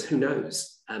this, because who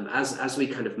knows, as we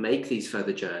kind of make these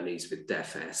further journeys with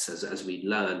DEFF-X, as we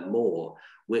learn more,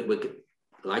 we're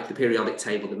like the periodic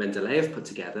table that Mendeleev put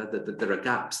together, that there are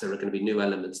gaps, there are going to be new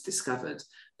elements discovered,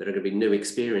 there are going to be new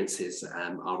experiences,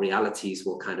 our realities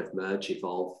will kind of merge,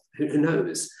 evolve, who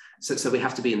knows? So we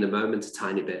have to be in the moment a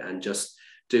tiny bit and just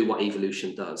do what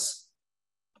evolution does,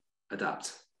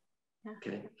 adapt. Yeah.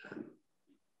 Okay.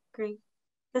 Great.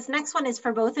 This next one is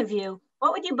for both of you.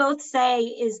 What would you both say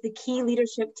is the key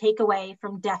leadership takeaway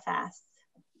from DEFF-X?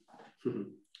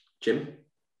 Jim?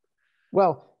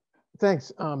 Well,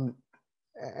 thanks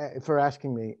for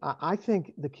asking me. I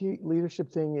think the key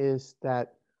leadership thing is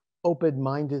that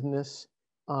open-mindedness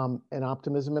and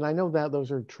optimism. And I know that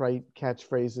those are trite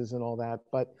catchphrases and all that,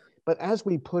 but as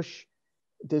we push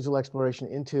digital exploration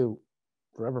into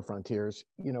forever frontiers,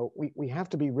 we have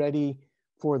to be ready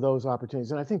for those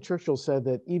opportunities. And I think Churchill said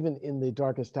that even in the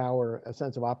darkest hour, a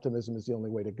sense of optimism is the only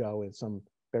way to go, in some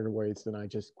better words than I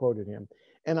just quoted him.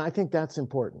 And I think that's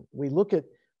important. We look at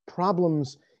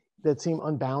problems that seem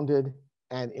unbounded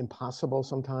and impossible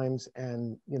sometimes.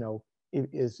 And,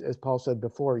 as Paul said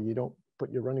before, you don't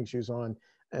put your running shoes on,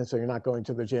 and so you're not going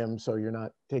to the gym, so you're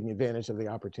not taking advantage of the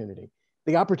opportunity.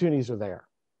 The opportunities are there.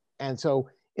 And so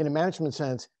in a management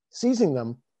sense, seizing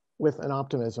them with an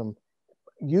optimism,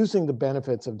 using the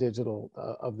benefits of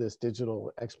this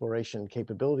digital exploration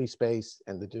capability space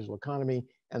and the digital economy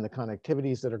and the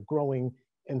connectivities that are growing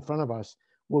in front of us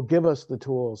will give us the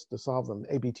tools to solve them.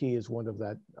 ABT is one of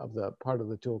the part of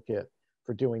the toolkit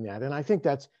for doing that. And I think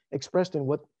that's expressed in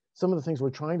what some of the things we're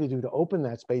trying to do to open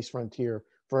that space frontier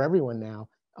for everyone now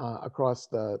across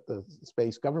the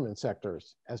space government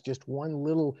sectors as just one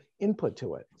little input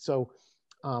to it. So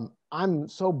I'm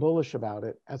so bullish about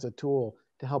it as a tool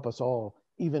to help us all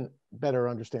even better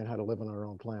understand how to live on our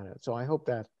own planet. So I hope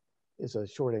that is a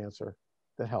short answer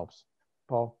that helps.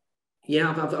 Paul? Yeah,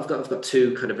 I've got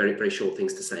two kind of very, very short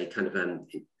things to say. Kind of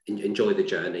enjoy the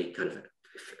journey, kind of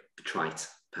trite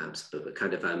perhaps, but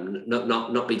kind of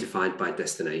not be defined by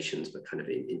destinations, but kind of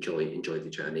enjoy the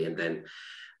journey. And then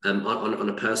on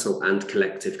a personal and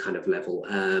collective kind of level,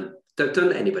 don't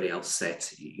let anybody else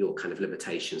set your kind of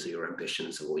limitations or your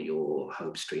ambitions or your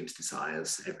hopes, dreams,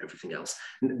 desires, everything else.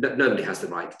 Nobody has the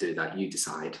right to do that. You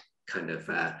decide. Kind of,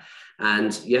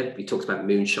 and yeah, we talked about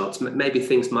moonshots. Maybe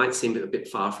things might seem a bit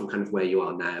far from kind of where you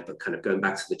are now, but kind of going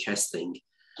back to the chess thing,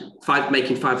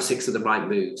 making 5 or 6 of the right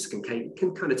moves can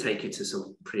kind of take you to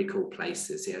some pretty cool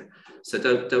places. Yeah, so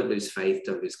don't lose faith,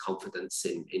 don't lose confidence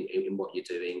in what you're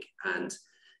doing, and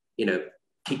you know,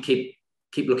 keep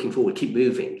looking forward, keep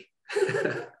moving,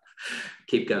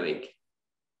 keep going.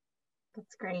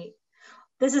 That's great.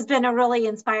 This has been a really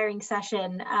inspiring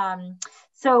session.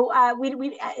 So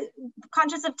we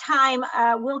conscious of time,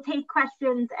 we'll take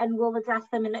questions and we'll address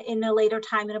them in a later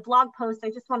time in a blog post. I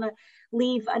just want to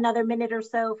leave another minute or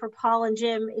so for Paul and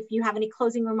Jim, if you have any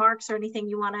closing remarks or anything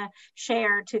you want to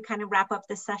share to kind of wrap up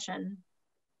this session.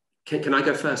 Can I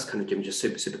go first, kind of, Jim, just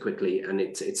super quickly? And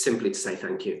it's simply to say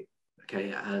thank you,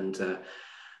 okay? And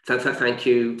thank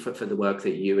you for the work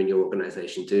that you and your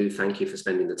organization do. Thank you for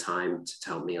spending the time to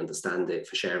help me understand it,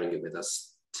 for sharing it with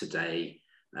us today.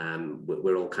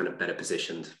 We're all kind of better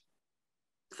positioned.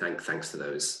 Thanks to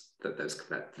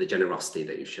the generosity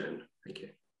that you've shown. Thank you.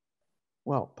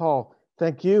 Well, Paul,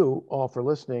 thank you all for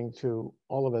listening to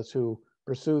all of us who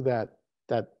pursue that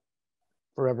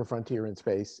forever frontier in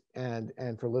space, and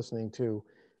for listening to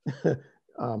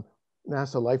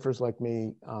NASA lifers like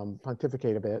me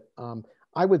pontificate a bit.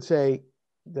 I would say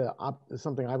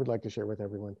something I would like to share with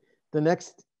everyone.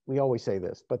 We always say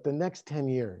this, but the next 10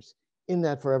 years in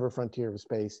that forever frontier of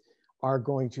space are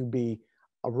going to be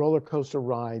a roller coaster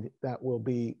ride that will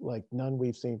be like none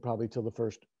we've seen probably till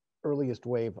the earliest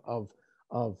wave of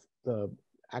the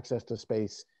access to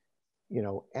space, you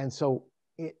know. And so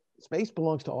space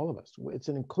belongs to all of us. It's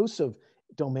an inclusive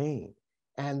domain,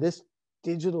 and this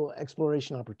digital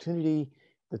exploration opportunity,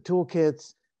 the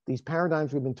toolkits, these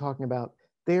paradigms we've been talking about,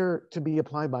 they're to be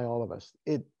applied by all of us.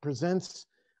 It presents,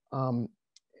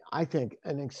 I think,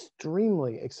 an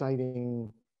extremely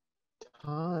exciting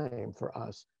time for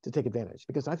us to take advantage,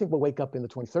 because I think we'll wake up in the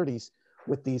 2030s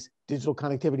with these digital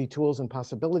connectivity tools and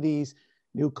possibilities,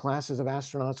 new classes of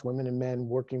astronauts, women and men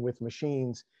working with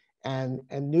machines, and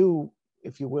new,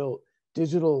 if you will,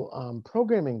 digital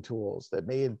programming tools that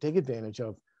may take advantage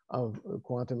of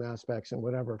quantum aspects and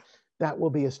whatever. That will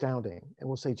be astounding. And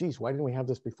we'll say, geez, why didn't we have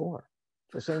this before?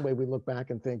 The same way we look back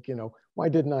and think, you know, why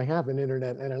didn't I have an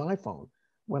internet and an iPhone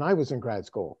when I was in grad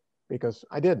school? Because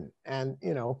I didn't. And,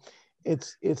 you know,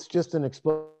 it's just an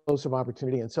explosive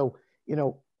opportunity. And so, you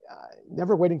know,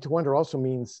 never waiting to wonder also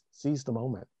means seize the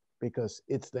moment, because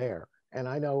it's there. And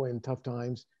I know in tough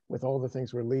times, with all the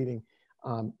things we're leading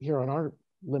here on our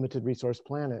limited resource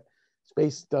planet,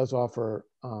 space does offer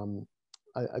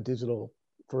a digital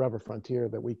forever frontier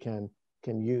that we can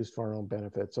use for our own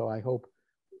benefit. So I hope,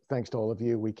 thanks to all of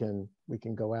you, we can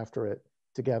go after it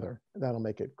together. That'll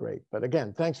make it great. But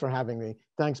again, thanks for having me.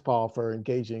 Thanks, Paul, for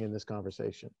engaging in this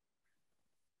conversation.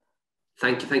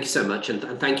 Thank you so much,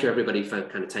 and thank you everybody for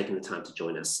kind of taking the time to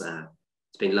join us.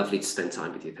 It's been lovely to spend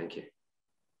time with you. Thank you.